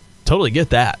be. Totally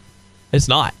get that. It's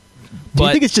not. Do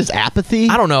you think it's just apathy?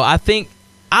 I don't know. I think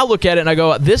I look at it and I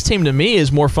go, this team to me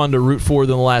is more fun to root for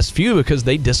than the last few because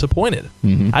they disappointed.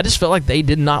 Mm-hmm. I just felt like they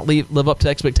did not live up to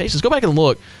expectations. Go back and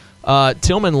look.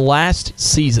 Tillman last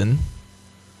season,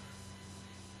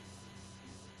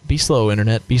 be slow,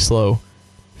 Internet, be slow,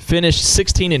 finished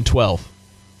 16-12.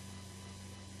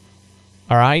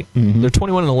 All right? Mm-hmm. They're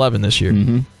 21-11 this year.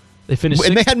 Mm-hmm. They finished.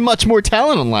 And they had much more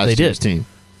talent on last year's team.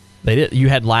 They did. You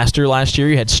had Laster last year.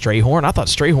 You had Strayhorn. I thought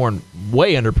Strayhorn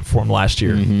way underperformed last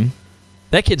year. Mm-hmm.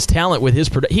 That kid's talent with his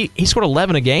he scored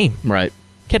 11 a game. Right.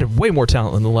 Kid had way more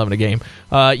talent than 11 a game.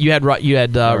 You had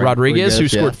Rodriguez, who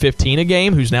scored 15 a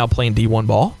game, who's now playing D1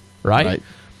 ball. Right.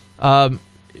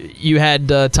 You had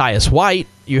Tyus White.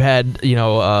 You had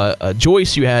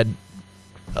Joyce. You had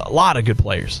a lot of good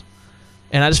players,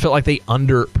 and I just felt like they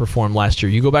underperformed last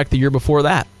year. You go back the year before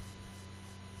that.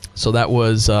 So that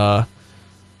was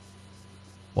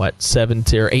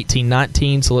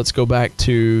 18-19. So let's go back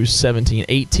to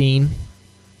 17-18.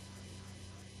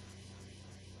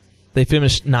 They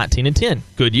finished 19-10.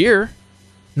 Good year.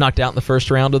 Knocked out in the first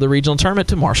round of the regional tournament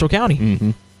to Marshall County.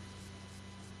 Mm-hmm.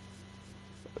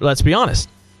 Let's be honest.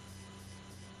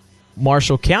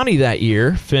 Marshall County that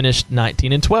year finished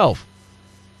 19-12.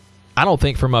 I don't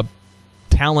think from a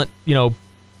talent,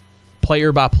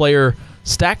 player by player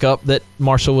stack up that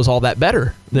Marshall was all that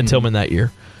better than Tillman that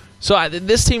year. So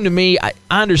this team to me, I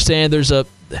understand the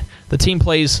team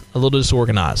plays a little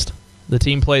disorganized. The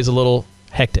team plays a little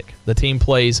hectic. The team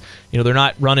plays, they're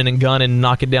not running and gunning and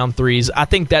knocking down threes. I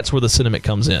think that's where the sentiment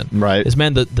comes in. Right. Is,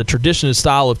 man, the tradition and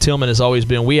style of Tillman has always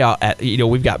been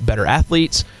we've got better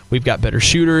athletes, we've got better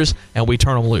shooters, and we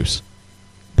turn them loose.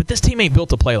 But this team ain't built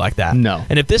to play like that. No.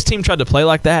 And if this team tried to play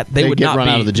like that, they'd be run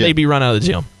out of the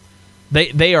gym.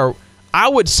 They are. I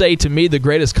would say, to me, the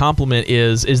greatest compliment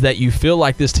is that you feel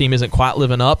like this team isn't quite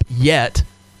living up yet.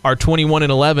 Are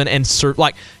 21-11 and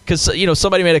because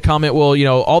somebody made a comment. Well,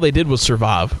 all they did was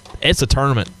survive. It's a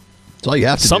tournament. That's all you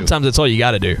have to do. Sometimes it's all you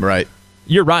got to do. Right.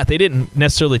 You're right. They didn't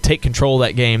necessarily take control of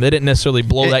that game. They didn't necessarily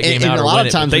blow that game out. And a lot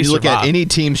of times when you look at any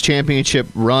team's championship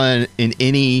run in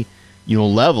any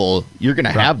level, you're going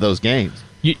to have those games.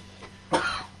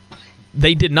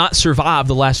 They did not survive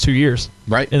the last 2 years.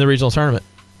 Right. In the regional tournament.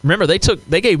 Remember, they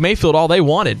gave Mayfield all they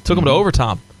wanted. Took them to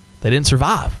overtime. They didn't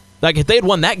survive. Like, if they had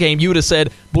won that game, you would have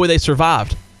said, boy, they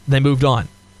survived. They moved on.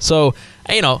 So,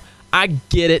 I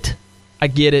get it. I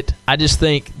just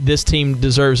think this team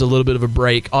deserves a little bit of a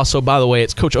break. Also, by the way,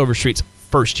 it's Coach Overstreet's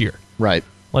first year. Right.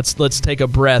 Let's take a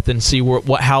breath and see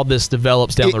how this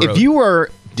develops down the road. If you were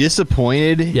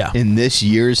disappointed in this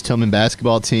year's Tillman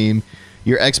basketball team,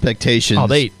 your expectations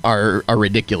are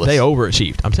ridiculous. They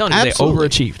overachieved. I'm telling you, Absolutely. they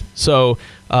overachieved. So,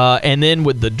 and then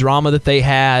with the drama that they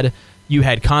had, you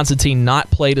had Constantine not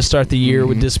play to start the year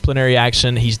with disciplinary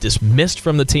action. He's dismissed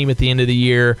from the team at the end of the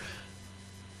year.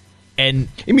 And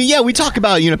we talk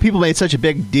about, people made such a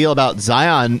big deal about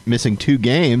Zion missing 2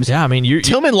 games. Yeah,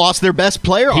 Tillman lost their best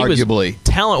player, arguably.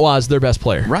 Talent-wise, their best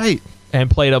player. Right. And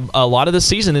played a lot of the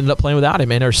season, ended up playing without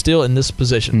him, and are still in this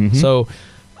position. Mm-hmm. So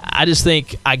I just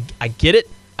think I get it.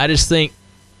 I just think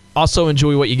also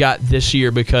enjoy what you got this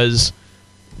year because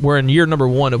we're in year number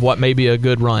 1 of what may be a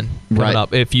good run coming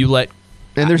up. If you let...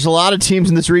 And there's a lot of teams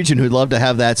in this region who'd love to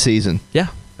have that season. Yeah,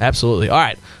 absolutely. All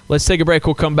right, let's take a break.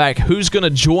 We'll come back. Who's going to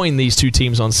join these 2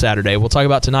 teams on Saturday? We'll talk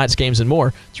about tonight's games and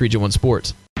more. It's Region 1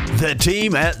 Sports. The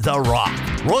team at The Rock,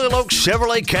 Royal Oak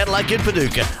Chevrolet Cadillac in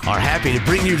Paducah, are happy to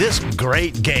bring you this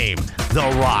great game. The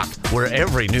Rock, where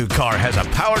every new car has a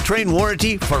powertrain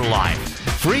warranty for life.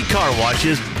 Free car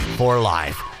washes for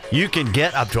life. You can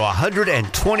get up to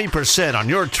 120% on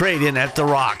your trade-in at The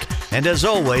Rock. And as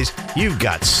always, you've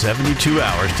got 72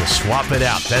 hours to swap it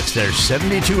out. That's their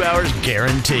 72 hours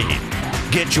guaranteed.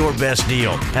 Get your best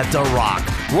deal at The Rock,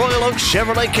 Royal Oak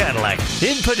Chevrolet Cadillac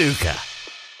in Paducah.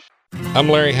 I'm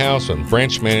Larry Houseman,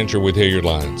 branch manager with Hilliard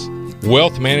Lyons.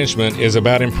 Wealth management is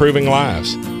about improving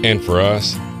lives. And for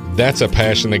us, that's a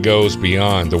passion that goes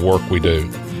beyond the work we do.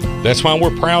 That's why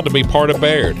we're proud to be part of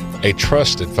Baird, a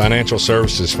trusted financial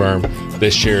services firm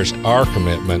that shares our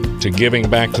commitment to giving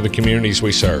back to the communities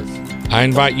we serve. I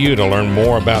invite you to learn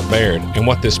more about Baird and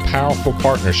what this powerful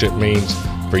partnership means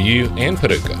for you and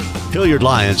Paducah. Hilliard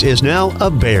Lyons is now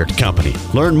a Baird company.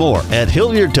 Learn more at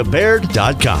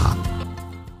hilliardtobaird.com.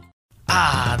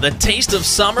 The taste of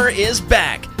summer is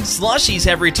back. Slushies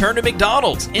have returned to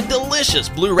McDonald's in delicious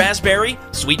blue raspberry,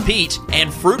 sweet peach,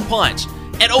 and fruit punch.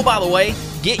 And oh, by the way,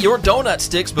 get your donut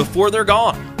sticks before they're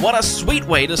gone. What a sweet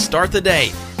way to start the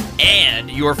day. And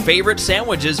your favorite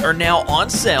sandwiches are now on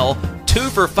sale. 2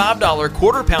 for $5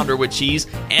 Quarter Pounder with cheese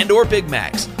and or Big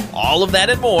Macs. All of that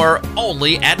and more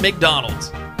only at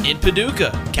McDonald's. In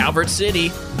Paducah, Calvert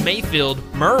City, Mayfield,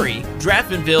 Murray,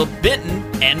 Draffenville,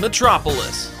 Benton, and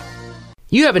Metropolis.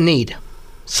 You have a need.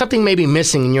 Something may be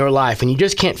missing in your life and you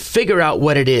just can't figure out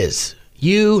what it is.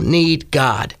 You need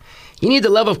God. You need the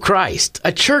love of Christ,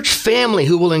 a church family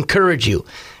who will encourage you.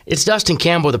 It's Dustin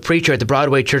Campbell, the preacher at the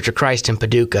Broadway Church of Christ in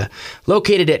Paducah,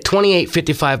 located at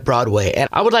 2855 Broadway. And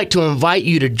I would like to invite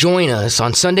you to join us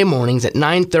on Sunday mornings at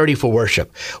 9:30 for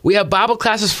worship. We have Bible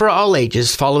classes for all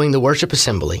ages following the worship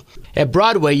assembly. At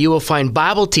Broadway, you will find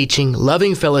Bible teaching,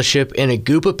 loving fellowship, and a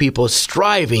group of people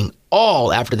striving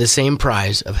all after the same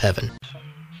prize of heaven.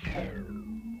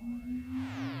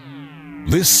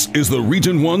 This is the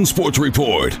Region 1 Sports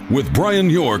Report with Brian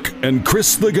York and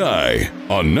Chris the Guy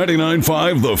on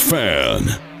 99.5 The Fan.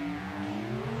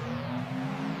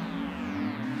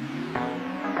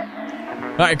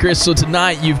 All right, Chris, so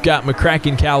tonight you've got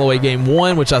McCracken-Callaway game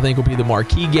 1, which I think will be the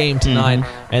marquee game tonight,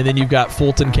 and then you've got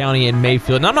Fulton County and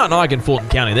Mayfield. And I'm not knocking Fulton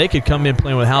County. They could come in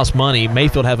playing with house money,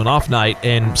 Mayfield have an off night,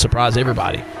 and surprise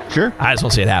everybody. Sure. I just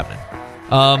don't see it happening.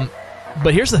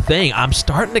 But here's the thing. I'm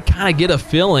starting to kind of get a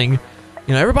feeling,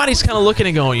 everybody's kind of looking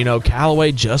and going,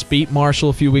 Callaway just beat Marshall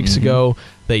a few weeks ago.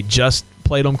 They just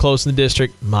played them close in the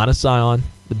district, minus Zion.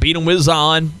 They beat them with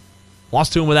Zion.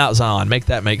 Lost to them without Zion. Make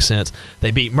that make sense.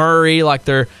 They beat Murray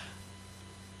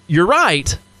You're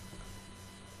right.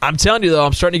 I'm telling you, though,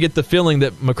 I'm starting to get the feeling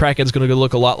that McCracken's going to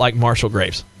look a lot like Marshall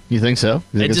Graves. You think so?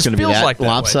 You think It it's just going to be feels that like that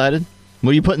lopsided?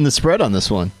 What are you putting the spread on this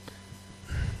one?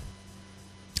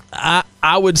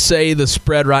 I would say the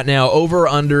spread right now, over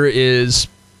under, is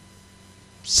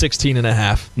 16.5.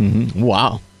 Mm-hmm.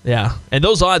 Wow. Yeah. And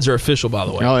those odds are official, by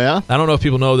the way. Oh, yeah? I don't know if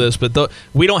people know this, but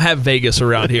we don't have Vegas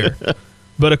around here.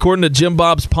 But according to Jim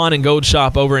Bob's Pawn and Gold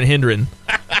Shop over in Hendron,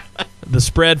 the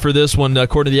spread for this one,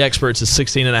 according to the experts, is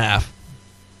 16.5.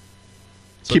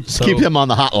 Keep him on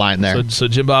the hotline there. So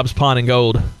Jim Bob's Pawn and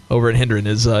Gold over in Hendron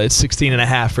is it's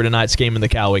 16.5 for tonight's game in the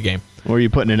Callaway game. Where are you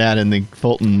putting it at in the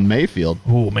Fulton Mayfield?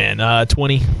 Oh, man,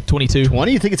 20, 22.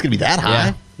 20? You think it's going to be that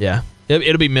high? Yeah.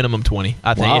 It'll be minimum 20,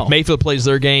 I think. Wow. If Mayfield plays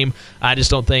their game, I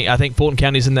just don't think – I think Fulton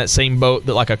County's in that same boat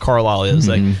that like a Carlisle is.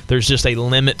 There's just a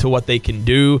limit to what they can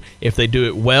do. If they do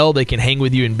it well, they can hang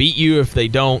with you and beat you. If they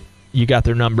don't, you got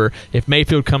their number. If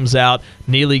Mayfield comes out,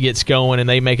 Neely gets going, and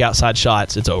they make outside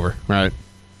shots, it's over. Right.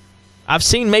 I've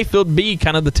seen Mayfield be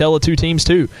kind of the tale of two teams,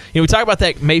 too. We talk about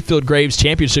that Mayfield-Graves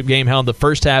championship game, how in the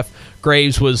first half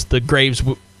Graves was the Graves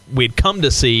we'd come to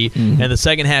see, and the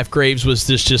second half Graves was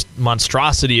this just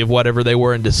monstrosity of whatever they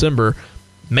were in December.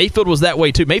 Mayfield was that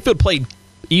way too. Mayfield played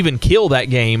even kill that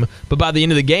game, but by the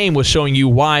end of the game was showing you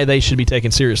why they should be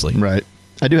taken seriously. Right.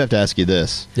 I do have to ask you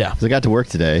this. Yeah. 'Cause I got to work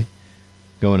today,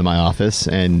 going to my office,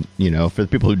 and for the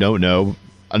people who don't know,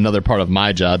 another part of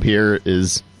my job here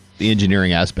is the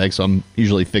engineering aspect, so I'm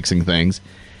usually fixing things.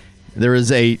 There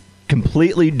is a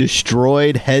completely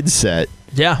destroyed headset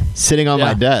sitting on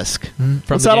my desk.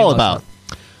 What's that all about?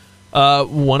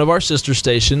 One of our sister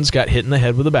stations got hit in the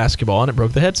head with a basketball and it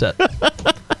broke the headset.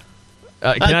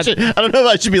 I don't know if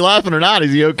I should be laughing or not.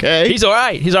 Is he okay? He's all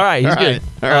right. He's good.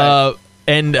 All right.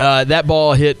 And that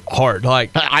ball hit hard.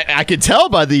 I could tell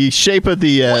by the shape of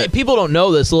the. Well, people don't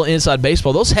know this little inside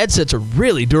baseball. Those headsets are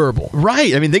really durable.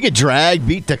 Right. I mean, they get dragged,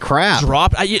 beat to crap.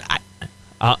 Dropped.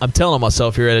 I'm telling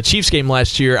myself here, at a Chiefs game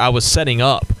last year, I was setting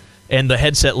up, and the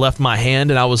headset left my hand,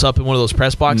 and I was up in one of those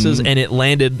press boxes, and it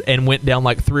landed and went down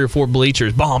like 3 or 4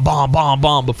 bleachers. Bomb, bomb, bomb,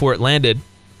 bomb before it landed.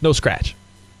 No scratch.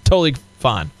 Totally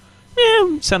fine.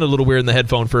 Sounded a little weird in the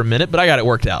headphone for a minute, but I got it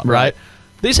worked out, right?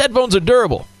 These headphones are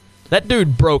durable. That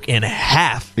dude broke in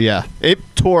half. Yeah. It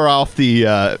tore off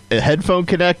the headphone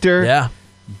connector. Yeah.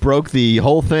 Broke the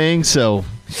whole thing, so.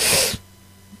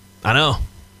 I know.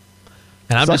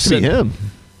 And I'm Sucks just to be him.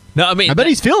 No, I mean, I bet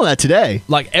he's feeling that today.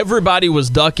 Like, everybody was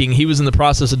ducking. He was in the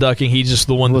process of ducking. He's just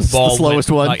the one. The ball slowest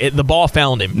one. The ball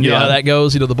found him. You know how that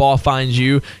goes. The ball finds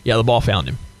you. Yeah, the ball found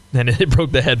him, and it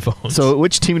broke the headphones. So,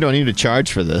 which team do I need to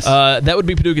charge for this? That would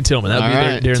be Paducah Tillman. That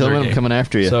would be during Tillman, their game. coming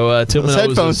after you. So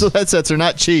Tillman those headsets are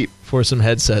not cheap. For some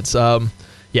headsets.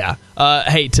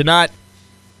 Hey, tonight,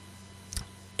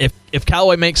 if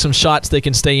Callaway makes some shots, they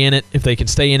can stay in it. If they can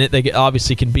stay in it, they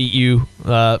obviously can beat you.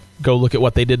 Go look at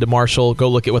what they did to Marshall. Go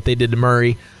look at what they did to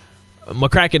Murray.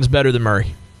 McCracken's better than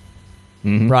Murray.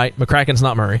 Right? McCracken's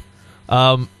not Murray.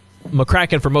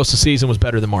 McCracken for most of the season was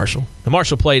better than Marshall. The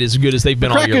Marshall played as good as they've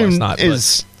been all year last night.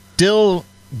 Is still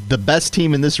the best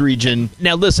team in this region.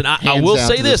 Now, listen, I will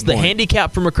say this. The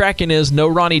handicap for McCracken is no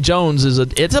Ronnie Jones.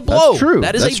 It's a blow. That's true.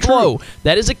 That is That's a blow. true.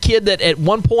 That is a kid that at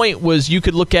one point you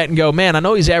could look at and go, man, I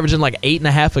know he's averaging like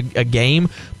 8.5 a game,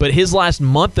 but his last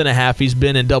month and a half he's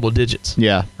been in double digits.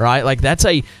 Yeah. Right? Like that's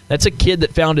a kid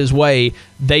that found his way.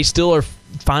 They still are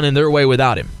finding their way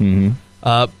without him.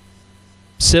 Mm-hmm.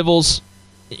 Civils,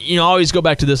 I always go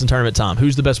back to this in tournament time.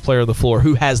 Who's the best player on the floor?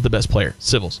 Who has the best player?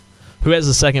 Civils. Who has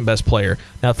the second best player?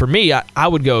 Now, for me, I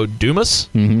would go Dumas,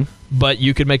 but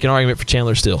you could make an argument for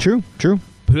Chandler Steele. True.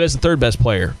 Who has the third best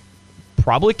player?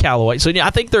 Probably Callaway. So, I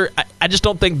think I just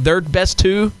don't think their best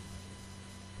two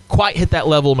quite hit that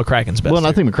level of McCracken's best. Well, and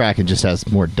I think McCracken just has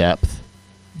more depth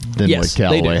than what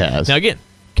Callaway has. Now, again,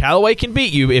 Callaway can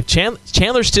beat you if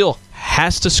Chandler Steele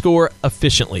has to score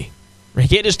efficiently. He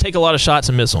can't just take a lot of shots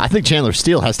and miss them. I think Chandler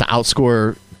Steele has to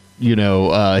outscore. He's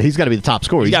got to be the top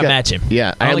scorer. He's got to match him.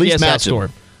 Yeah, at least match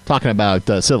him. Talking about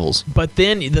Civils. But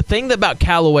then the thing about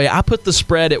Callaway, I put the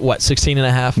spread at 16.5.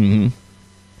 Mm-hmm.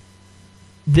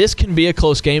 This can be a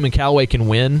close game, and Callaway can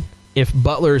win if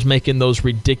Butler is making those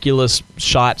ridiculous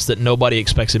shots that nobody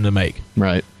expects him to make.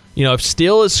 Right. If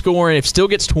Steele is scoring, if Steele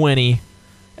gets 20,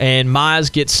 and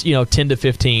Mize gets 10 to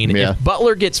 15, if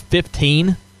Butler gets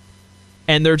 15,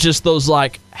 and they're just those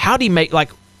how do you make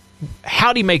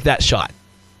that shot?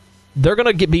 They're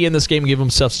going to be in this game and give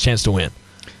themselves a chance to win.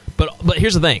 But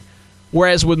here's the thing.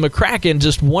 Whereas with McCracken,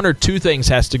 just one or two things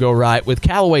has to go right. With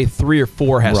Callaway, 3 or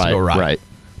 4 has to go right. Right.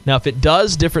 Now, if it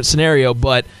does, different scenario.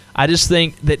 But I just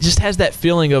think that just has that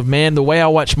feeling of, man, the way I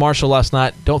watched Marshall last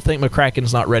night, don't think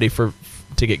McCracken's not ready to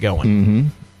get going.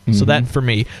 Mm-hmm. So that for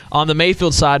me. On the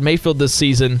Mayfield side, Mayfield this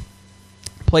season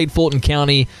played Fulton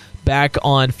County back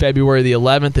on February the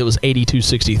 11th. It was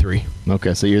 82-63.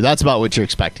 Okay, so that's about what you're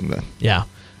expecting then. Yeah.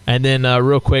 And then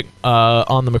real quick,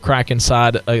 on the McCracken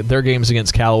side, their games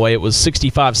against Callaway, it was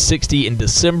 65-60 in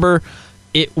December.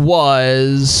 It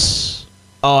was...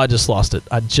 I just lost it.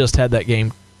 I just had that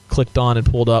game clicked on and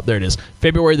pulled up. There it is.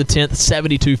 February the 10th,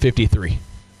 72-53.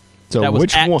 So that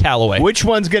was at Callaway. Which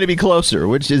one's going to be closer?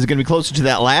 Which is going to be closer to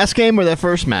that last game or that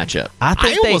first matchup? I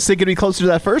almost think it'd be closer to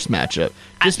that first matchup,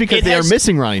 just because they are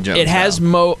missing Ronnie Jones. It has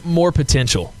more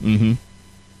potential. Mm-hmm.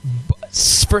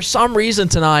 For some reason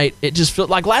tonight, it just felt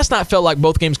like last night felt like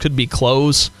both games could be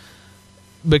close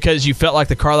because you felt like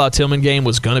the Carlisle-Tillman game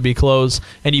was going to be close,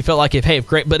 and you felt like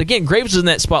but again, Graves was in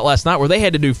that spot last night where they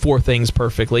had to do 4 things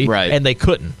perfectly, right, and they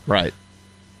couldn't. Right.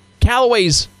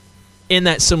 Callaway's in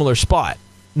that similar spot.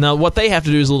 Now, what they have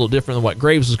to do is a little different than what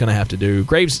Graves was going to have to do.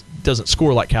 Graves doesn't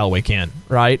score like Callaway can,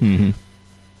 right? Mm-hmm.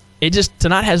 It just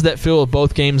tonight has that feel of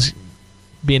both games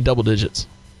being double digits.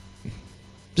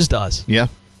 Just does. Yeah.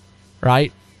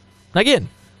 Right? Again,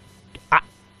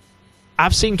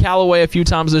 I've seen Callaway a few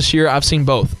times this year. I've seen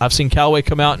both. I've seen Callaway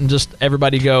come out and just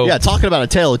everybody go. Yeah, talking about a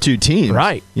tale of two teams.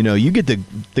 Right. You get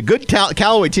the good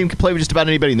Callaway team can play with just about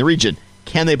anybody in the region.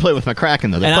 Can they play with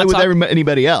McCracken, though? They play with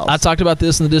anybody else. I talked about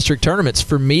this in the district tournaments.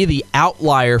 For me, the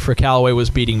outlier for Callaway was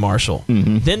beating Marshall.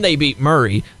 Mm-hmm. Then they beat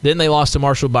Murray. Then they lost to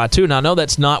Marshall by 2. Now, I know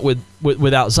that's not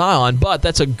without Zion, but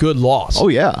that's a good loss. Oh,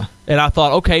 yeah. And I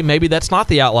thought, okay, maybe that's not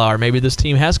the outlier. Maybe this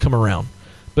team has come around.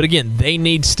 But again, they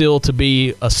need Steele to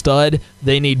be a stud.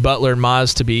 They need Butler and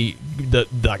Mize to be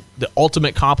the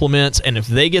ultimate compliments. And if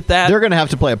they get that, they're going to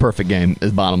have to play a perfect game,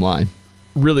 is bottom line.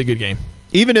 Really good game.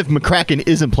 Even if McCracken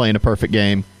isn't playing a perfect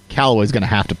game, Callaway's going to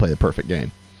have to play the perfect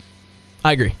game.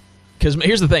 I agree. Because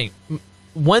here's the thing.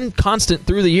 One constant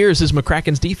through the years is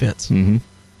McCracken's defense. Mm-hmm.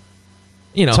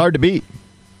 It's hard to beat.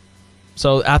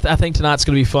 So I think tonight's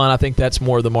going to be fun. I think that's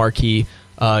more the marquee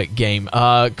game.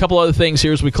 A couple other things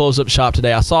here as we close up shop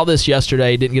today. I saw this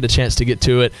yesterday. Didn't get a chance to get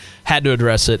to it. Had to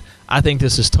address it. I think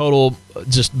this is total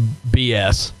just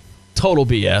BS. Total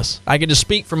BS. I can just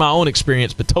speak from my own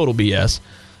experience, but total BS.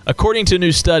 According to a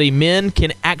new study, men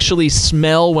can actually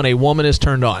smell when a woman is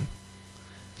turned on.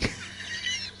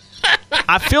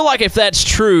 I feel like if that's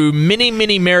true, many,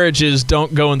 many marriages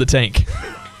don't go in the tank.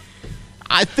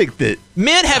 I think that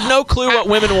men have no clue what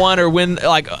women want or when,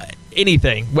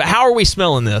 anything. How are we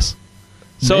smelling this?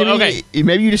 So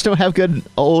maybe you just don't have good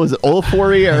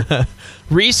olfactory or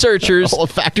researchers.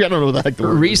 Olfactory. I don't know that.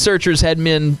 Researchers had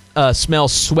men smell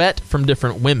sweat from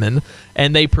different women,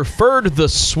 and they preferred the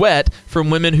sweat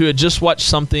from women who had just watched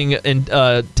something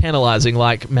tantalizing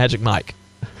like Magic Mike.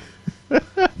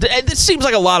 It seems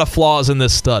like a lot of flaws in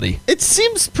this study. It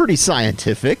seems pretty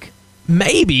scientific.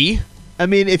 Maybe. I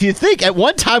mean, if you think at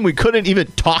one time we couldn't even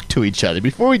talk to each other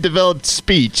before we developed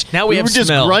speech. Now we were just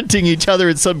grunting each other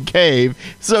in some cave.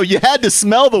 So you had to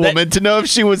smell the woman to know if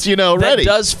she was, ready. That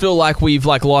does feel like we've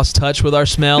lost touch with our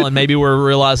smell, and maybe we're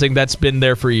realizing that's been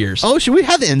there for years. Oh, we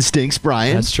have instincts,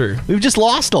 Brian. That's true. We've just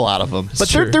lost a lot of them, but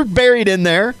true. they're buried in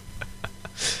there.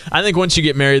 I think once you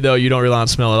get married, though, you don't rely on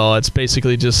smell at all. It's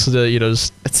basically just,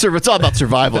 it's all about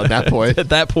survival at that point. At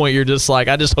that point, you're just like,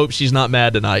 I just hope she's not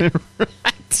mad tonight.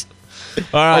 Right.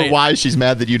 All right. Or why she's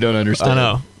mad that you don't understand. I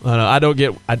know. I don't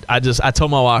get. I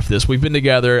told my wife this. We've been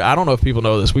together. I don't know if people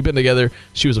know this. We've been together.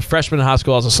 She was a freshman in high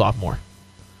school. I was a sophomore.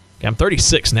 Okay, I'm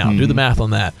 36 now. Do the math on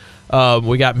that.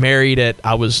 We got married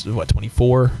I was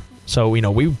 24. So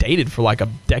we dated for like a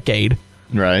decade.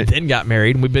 Right. Then got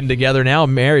married, and we've been together now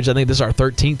in marriage. I think this is our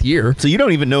 13th year. So you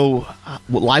don't even know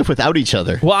life without each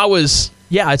other. Well,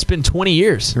 it's been 20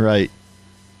 years. Right.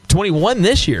 21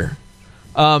 this year.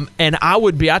 And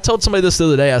I told somebody this the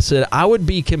other day. I said, I would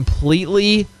be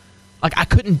completely, I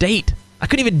couldn't date. I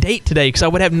couldn't even date today because I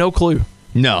would have no clue.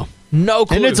 No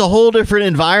clue. And it's a whole different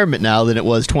environment now than it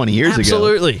was 20 years ago.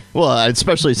 Absolutely. Well,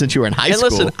 especially since you were in high school.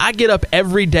 And listen, I get up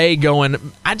every day going,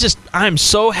 I'm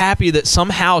so happy that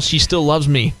somehow she still loves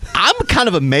me. I'm kind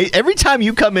of amazed. Every time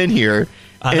you come in here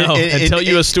I know, and tell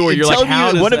you a story, you're like,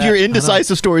 how does one that? of your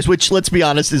indecisive stories, which, let's be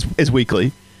honest, is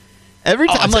weekly. Every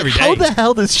time I'm like, how the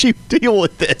hell does she deal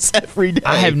with this every day?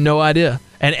 I have no idea.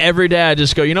 And every day I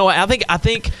just go, you know what? I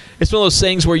think it's one of those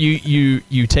things where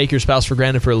you take your spouse for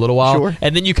granted for a little while,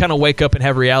 and then you kind of wake up and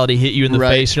have reality hit you in the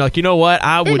face. And you're like, you know what?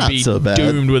 I would be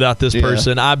doomed without this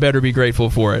person. I better be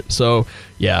grateful for it. So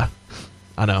yeah,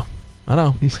 I know.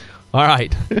 All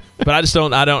right, but I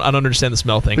don't understand the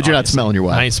smell thing. But you're not smelling your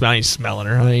wife. I ain't smelling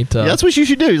her. That's what you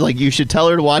should do. Like, you should tell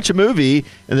her to watch a movie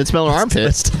and then smell her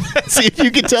armpits. See if you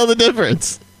can tell the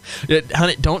difference.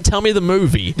 Honey, don't tell me the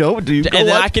movie. Don't do. And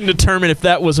then I can determine if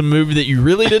that was a movie that you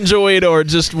really enjoyed or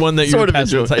just one that you sort of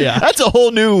enjoyed. Yeah, that's a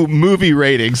whole new movie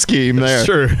rating scheme there.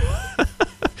 Sure.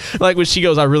 Like when she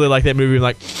goes, I really like that movie. I'm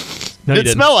like, no, you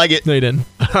didn't. Smell like it. No, you didn't.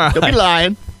 All Don't be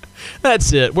lying.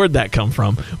 That's it. Where'd that come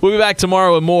from? We'll be back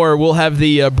tomorrow with more. We'll have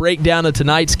the breakdown of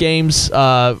tonight's games.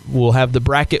 We'll have the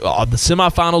bracket. The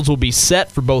semifinals will be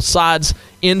set for both sides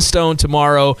in stone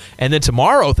tomorrow. And then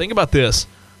tomorrow, think about this.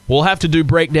 We'll have to do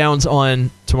breakdowns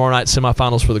on tomorrow night's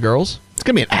semifinals for the girls. It's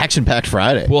going to be an action-packed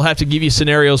Friday. We'll have to give you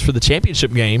scenarios for the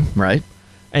championship game. Right.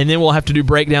 And then we'll have to do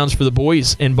breakdowns for the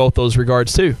boys in both those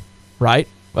regards too. Right?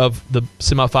 Of the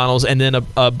semifinals, and then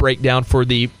a breakdown for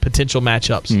the potential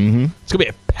matchups. Mm-hmm. It's going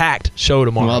to be a packed show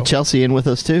tomorrow. We'll have Chelsea in with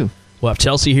us, too. We'll have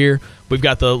Chelsea here. We've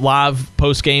got the live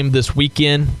post-game this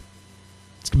weekend.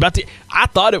 I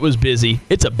thought it was busy.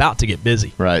 It's about to get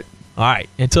busy. Right. All right.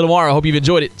 Until tomorrow, I hope you've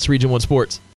enjoyed it. It's Region 1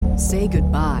 Sports. Say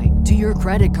goodbye to your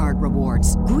credit card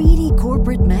rewards. Greedy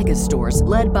corporate mega stores,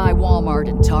 led by Walmart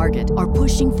and Target, are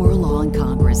pushing for a law in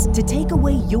Congress to take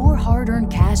away your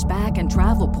hard-earned cash back and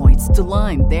travel points to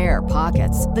line their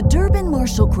pockets. The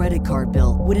Durbin-Marshall credit card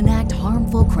bill would enact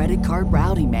harmful credit card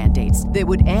routing mandates that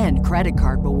would end credit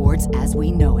card rewards as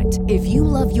we know it. If you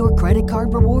love your credit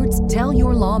card rewards, tell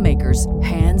your lawmakers,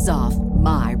 hands off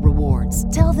my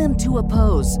rewards. Tell them to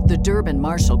oppose the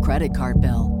Durbin-Marshall credit card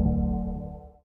bill.